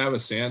go with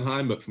Travis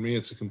Sanheim, but for me,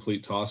 it's a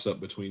complete toss-up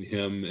between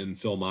him and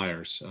Phil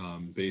Myers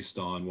based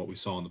on what we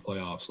saw in the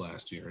playoffs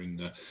last year.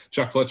 And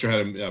Chuck Fletcher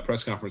had a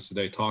press conference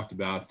today, talked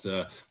about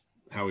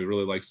how he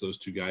really likes those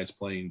two guys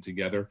playing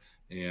together.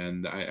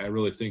 And I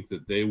really think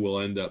that they will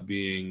end up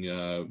being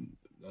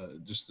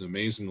just an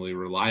amazingly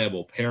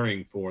reliable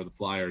pairing for the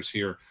Flyers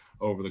here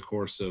over the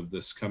course of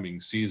this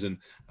coming season.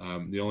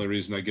 The only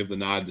reason I give the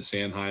nod to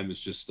Sanheim is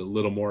just a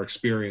little more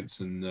experience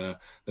than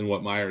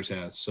what Myers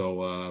has.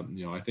 So,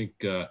 I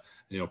think,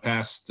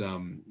 past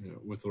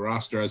with the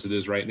roster as it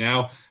is right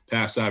now,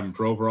 past Ivan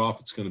Provorov,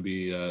 it's going to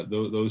be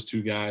those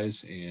two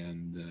guys.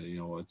 And,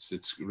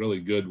 it's really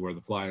good where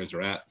the Flyers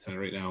are at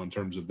right now in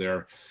terms of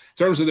their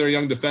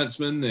young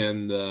defensemen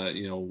and,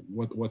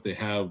 what they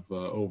have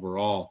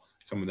overall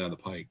coming down the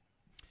pike.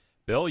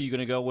 Bill, you going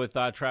to go with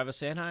Travis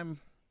Sanheim?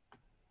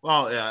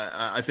 Well, yeah,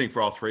 I think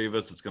for all three of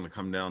us, it's going to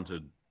come down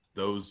to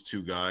those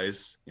two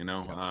guys.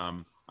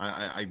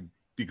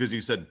 Because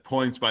you said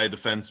points by a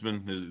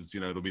defenseman is,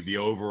 it'll be the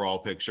overall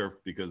picture.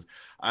 Because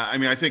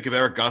I think if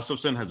Erik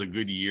Gustafsson has a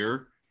good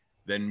year,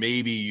 then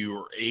maybe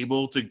you're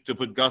able to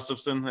put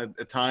Gustafsson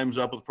at times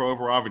up with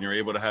Provorov, and you're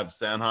able to have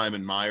Sanheim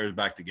and Myers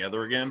back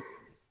together again.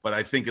 But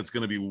I think it's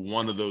going to be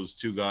one of those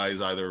two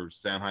guys, either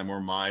Sanheim or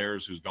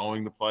Myers, who's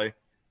going to play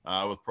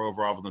with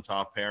Provorov in the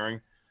top pairing.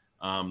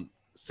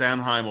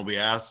 Sanheim will be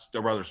asked,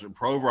 or rather,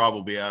 Provorov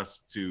will be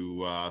asked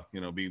to,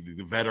 be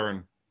the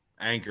veteran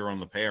anchor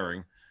on the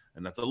pairing,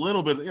 and that's a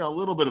little bit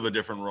of a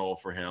different role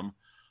for him.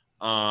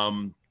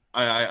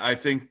 I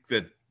think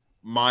that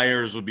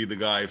Myers would be the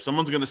guy if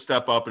someone's going to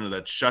step up into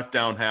that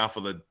shutdown half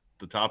of the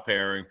top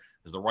pairing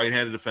as the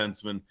right-handed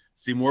defenseman,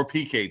 see more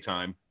PK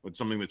time, with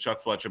something that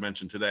Chuck Fletcher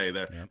mentioned today,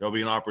 that there'll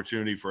be an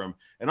opportunity for him,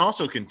 and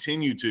also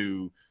continue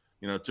to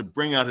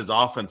bring out his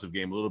offensive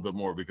game a little bit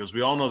more, because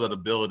we all know that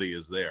ability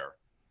is there.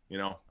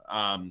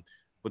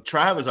 With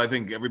Travis, I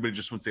think everybody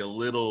just wants to see a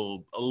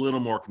little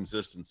more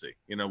consistency.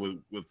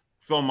 With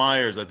Phil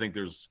Myers, I think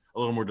there's a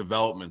little more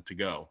development to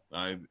go.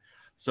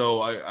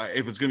 So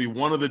if it's going to be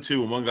one of the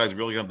two, and one guy's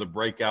really going to have the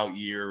breakout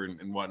year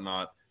and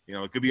whatnot,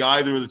 it could be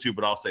either of the two,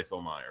 but I'll say Phil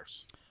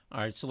Myers.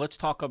 All right, so let's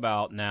talk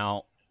about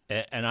now,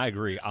 and I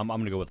agree. I'm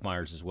going to go with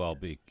Myers as well.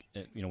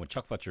 When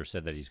Chuck Fletcher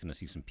said that he's going to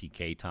see some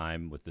PK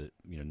time with the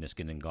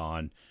Niskanen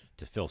gone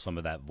to fill some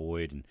of that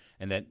void,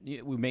 and that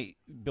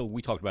Bill,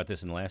 we talked about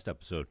this in the last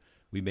episode.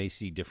 We may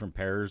see different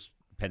pairs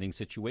pending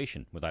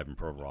situation with Ivan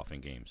Provorov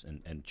in games,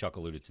 and Chuck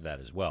alluded to that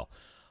as well.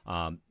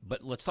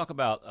 But let's talk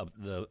about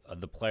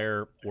the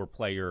player or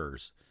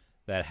players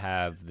that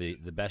have the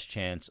best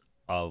chance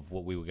of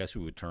what we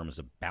would term as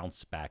a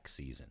bounce back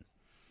season.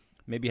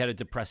 Maybe had a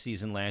depressed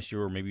season last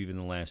year, or maybe even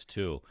the last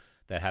two,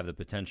 that have the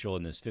potential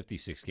in this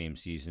 56-game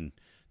season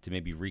to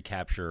maybe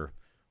recapture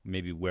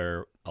maybe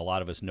where a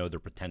lot of us know their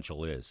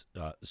potential is.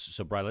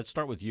 So, Brian, let's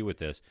start with you with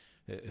this.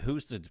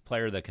 Who's the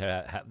player that could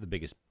have the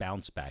biggest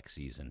bounce-back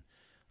season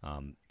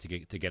to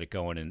get it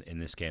going in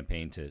this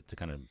campaign to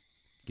kind of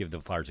give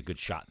the Flyers a good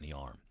shot in the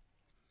arm?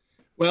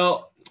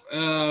 Well,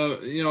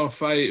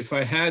 if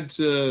I had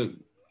to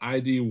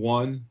ID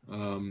one,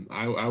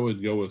 I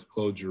would go with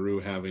Claude Giroux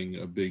having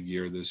a big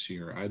year this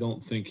year. I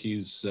don't think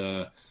he's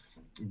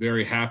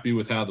very happy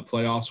with how the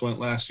playoffs went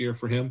last year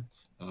for him.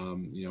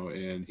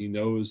 And he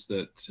knows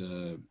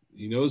that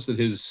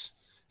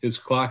his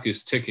clock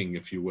is ticking,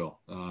 if you will.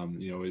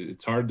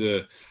 It's hard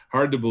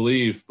to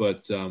believe,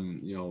 but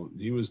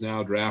he was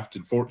now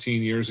drafted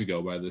 14 years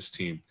ago by this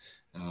team.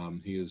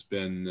 He has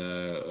been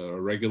a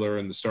regular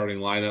in the starting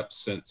lineup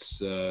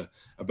since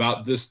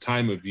about this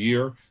time of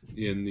year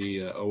in the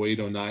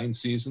 08-09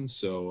 season.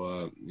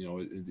 So,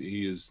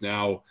 he is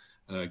now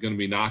going to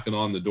be knocking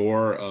on the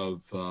door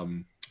of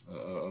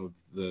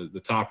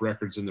the top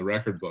records in the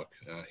record book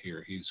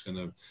here. He's going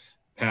to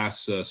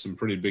pass some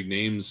pretty big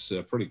names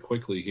pretty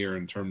quickly here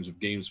in terms of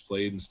games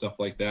played and stuff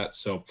like that.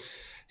 So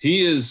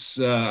he is,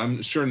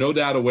 I'm sure, no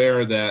doubt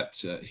aware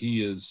that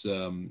he is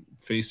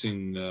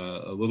facing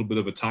a little bit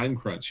of a time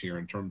crunch here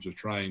in terms of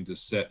trying to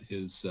set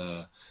his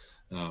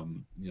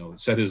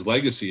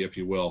legacy, if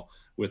you will,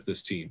 with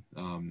this team.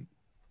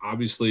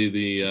 Obviously,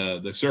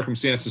 the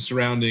circumstances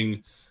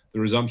surrounding the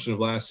resumption of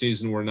last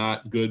season were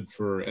not good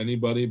for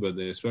anybody, but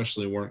they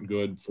especially weren't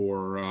good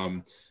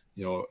for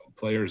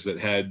players that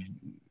had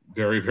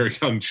very, very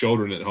young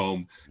children at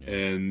home,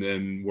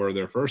 and were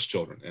their first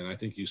children. And I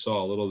think you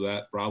saw a little of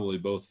that probably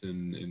both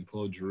in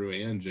Claude Giroux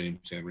and James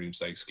Van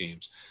Riemsdyk's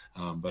games.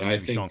 But I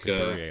think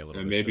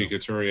and maybe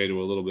Couturier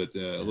to a little bit,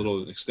 a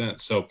little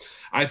extent. So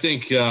I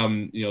think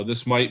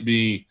this might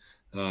be.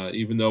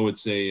 Even though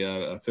it's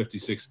a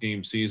 56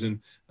 game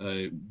season,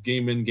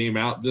 game in, game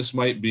out, this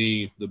might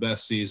be the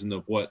best season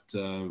of what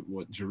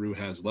Giroux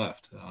has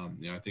left.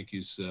 I think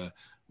he's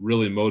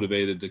really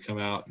motivated to come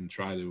out and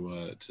try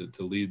to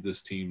lead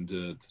this team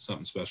to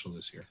something special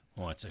this year.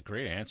 Well, it's a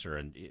great answer,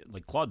 and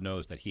like Claude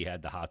knows that he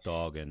had the hot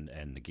dog and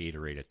the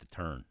Gatorade at the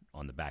turn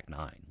on the back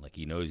nine. Like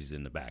he knows he's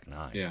in the back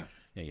nine. Yeah,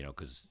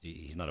 because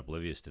he's not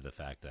oblivious to the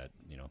fact that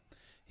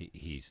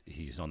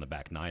he's on the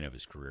back nine of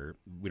his career.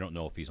 We don't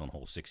know if he's on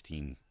hole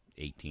 16,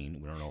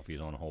 18. We don't know if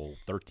he's on hole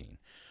 13.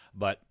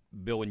 But,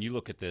 Bill, when you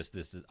look at this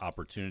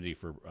opportunity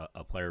for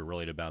a player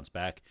really to bounce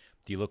back,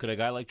 do you look at a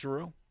guy like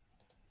Giroux?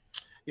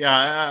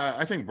 Yeah,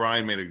 I think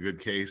Brian made a good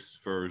case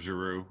for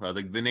Giroux.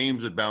 The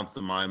names that bounced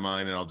in my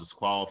mind, and I'll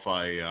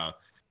disqualify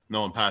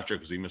Nolan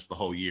Patrick because he missed the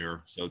whole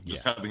year. So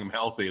just having him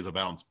healthy is a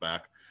bounce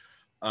back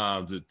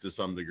to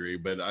some degree.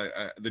 But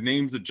the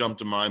names that jumped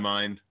to my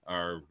mind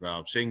are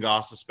Shane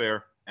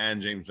Gostisbehere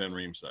and James Van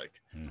Riemsdyk.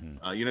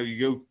 Mm-hmm. You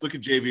go look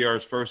at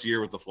JVR's first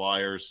year with the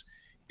Flyers.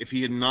 If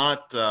he had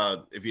not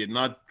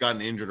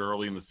gotten injured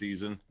early in the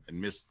season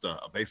and missed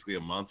basically a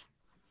month,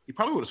 he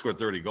probably would have scored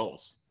 30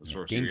 goals this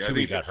first game year. Two,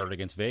 he got hurt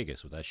against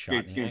Vegas with that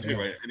shot. Game two,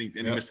 right? And he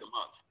missed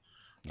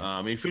a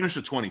month. He finished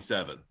at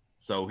 27,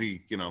 so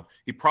he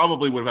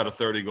probably would have had a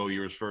 30 goal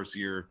year his first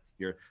year.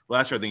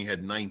 Last year, I think he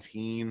had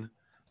 19,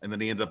 and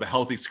then he ended up a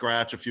healthy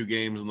scratch a few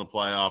games in the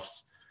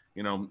playoffs.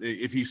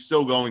 If he's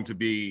still going to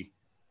be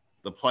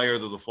the player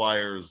that the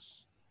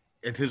Flyers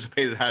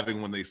anticipated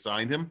having when they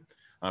signed him,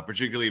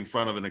 particularly in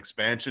front of an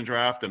expansion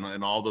draft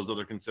and all those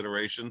other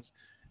considerations,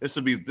 this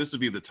would be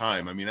the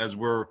time. I mean, as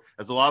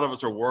a lot of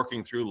us are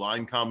working through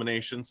line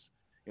combinations,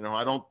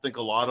 I don't think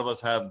a lot of us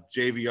have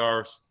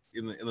JVR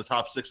in the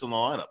top six in the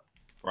lineup,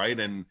 right?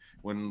 And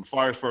when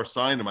Flyers first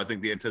signed him, I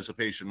think the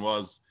anticipation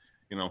was,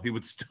 he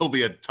would still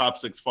be a top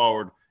six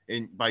forward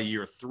by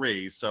year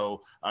 3.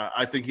 So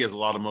I think he has a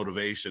lot of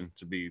motivation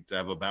to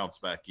have a bounce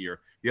back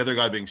year. The other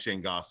guy being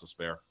Shane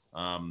Gostisbehere,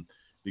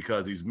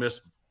 because he's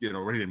missed,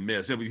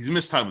 he's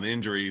missed time with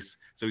injuries.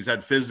 So he's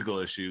had physical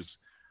issues.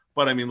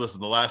 But I mean, listen,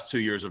 the last 2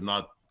 years have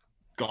not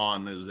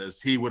gone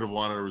as he would have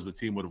wanted or as the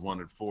team would have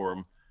wanted for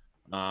him.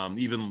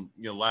 Even,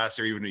 last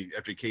year,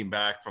 after he came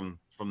back from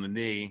the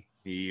knee,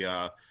 he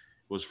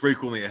was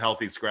frequently a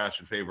healthy scratch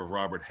in favor of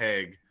Robert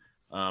Hägg.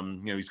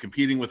 He's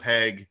competing with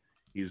Hägg.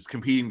 He's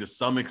competing to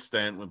some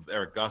extent with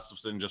Erik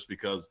Gustafsson just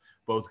because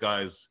both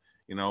guys,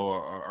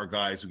 are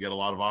guys who get a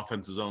lot of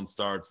offensive zone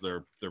starts.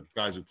 They're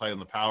guys who play on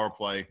the power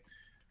play.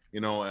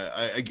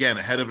 Again,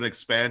 ahead of an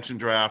expansion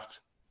draft,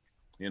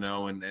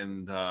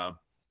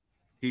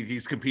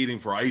 he's competing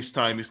for ice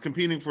time. He's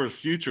competing for his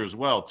future as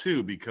well,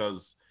 too,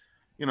 because,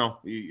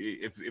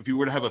 if he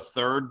were to have a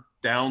third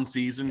down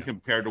season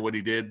compared to what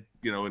he did,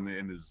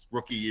 in his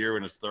rookie year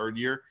and his third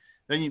year,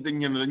 then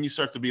you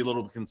start to be a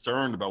little bit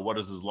concerned about what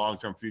does his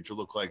long-term future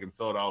look like in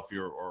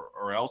Philadelphia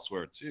or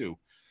elsewhere too.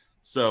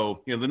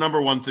 So, the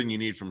number one thing you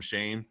need from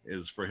Shane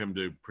is for him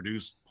to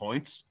produce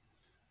points.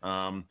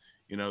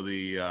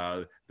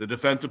 The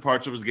defensive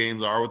parts of his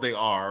games are what they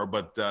are,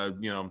 but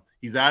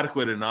he's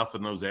adequate enough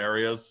in those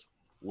areas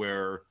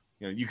where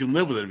you can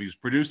live with it if he's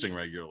producing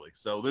regularly.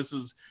 So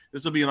this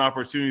will be an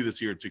opportunity this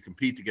year to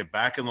compete, to get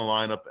back in the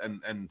lineup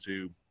and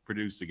to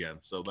produce again.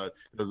 So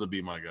those will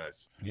be my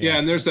guys. Yeah,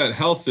 and there's that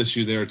health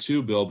issue there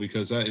too, Bill,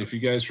 because if you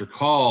guys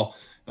recall,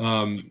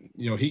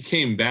 he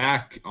came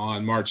back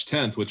on March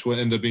 10th, which would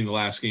end up being the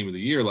last game of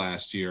the year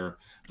last year,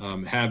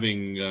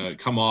 having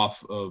come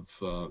off of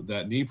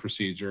that knee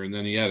procedure. And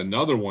then he had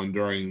another one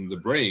during the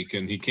break,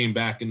 and he came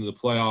back into the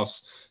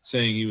playoffs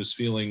saying he was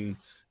feeling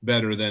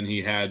better than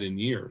he had in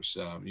years.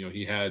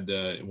 He had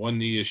one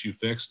knee issue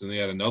fixed, and they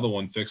had another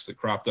one fixed that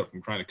cropped up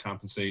from trying to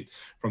compensate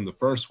from the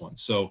first one.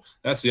 So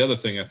that's the other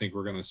thing I think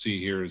we're going to see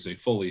here is a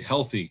fully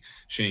healthy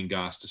Shane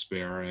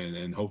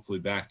Gostisbehere and hopefully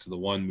back to the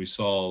one we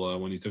saw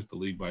when he took the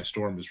league by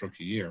storm his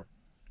rookie year.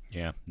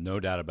 Yeah, no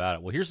doubt about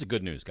it. Well, here's the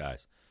good news,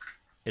 guys.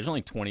 There's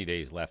only 20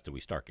 days left till we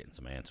start getting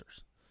some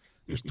answers.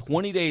 There's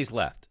 20 days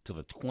left till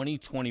the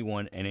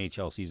 2021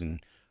 NHL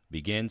season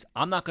begins.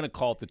 I'm not going to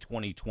call it the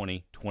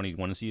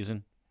 2020-21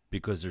 season,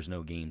 because there's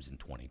no games in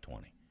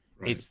 2020.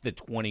 Right. It's the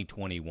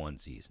 2021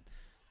 season.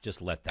 Just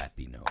let that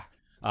be known.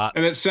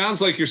 And it sounds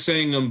like you're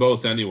saying them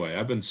both anyway.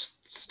 I've been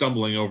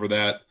stumbling over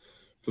that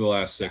for the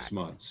last 6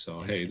 months.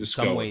 So, hey, just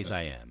go. In some ways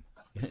I am.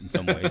 In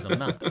some ways I'm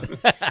not.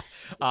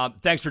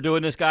 Thanks for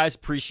doing this, guys.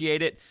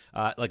 Appreciate it.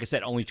 Like I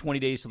said, only 20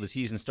 days till the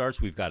season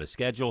starts. We've got a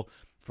schedule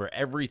for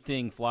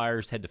everything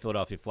Flyers. Head to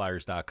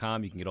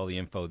PhiladelphiaFlyers.com. You can get all the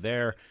info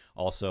there.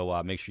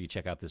 Also, make sure you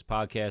check out this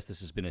podcast.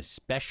 This has been a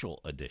special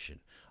edition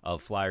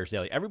of Flyers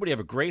Daily. Everybody have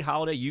a great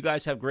holiday. You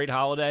guys have a great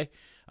holiday.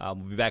 We'll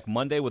be back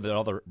Monday with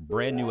another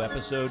brand new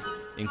episode,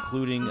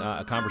 including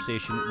a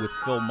conversation with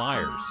Phil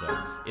Myers. So,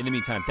 in the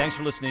meantime, thanks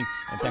for listening,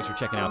 and thanks for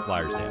checking out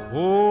Flyers Daily.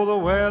 Oh, the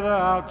weather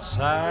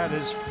outside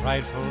is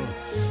frightful,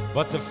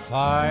 but the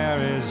fire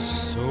is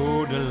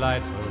so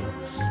delightful.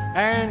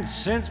 And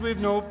since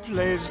we've no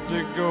place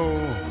to go,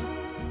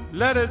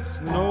 let it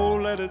snow,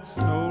 let it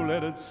snow,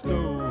 let it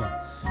snow.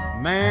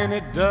 Man,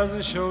 it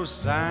doesn't show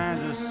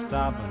signs of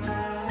stopping,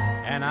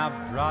 and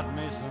I brought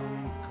me some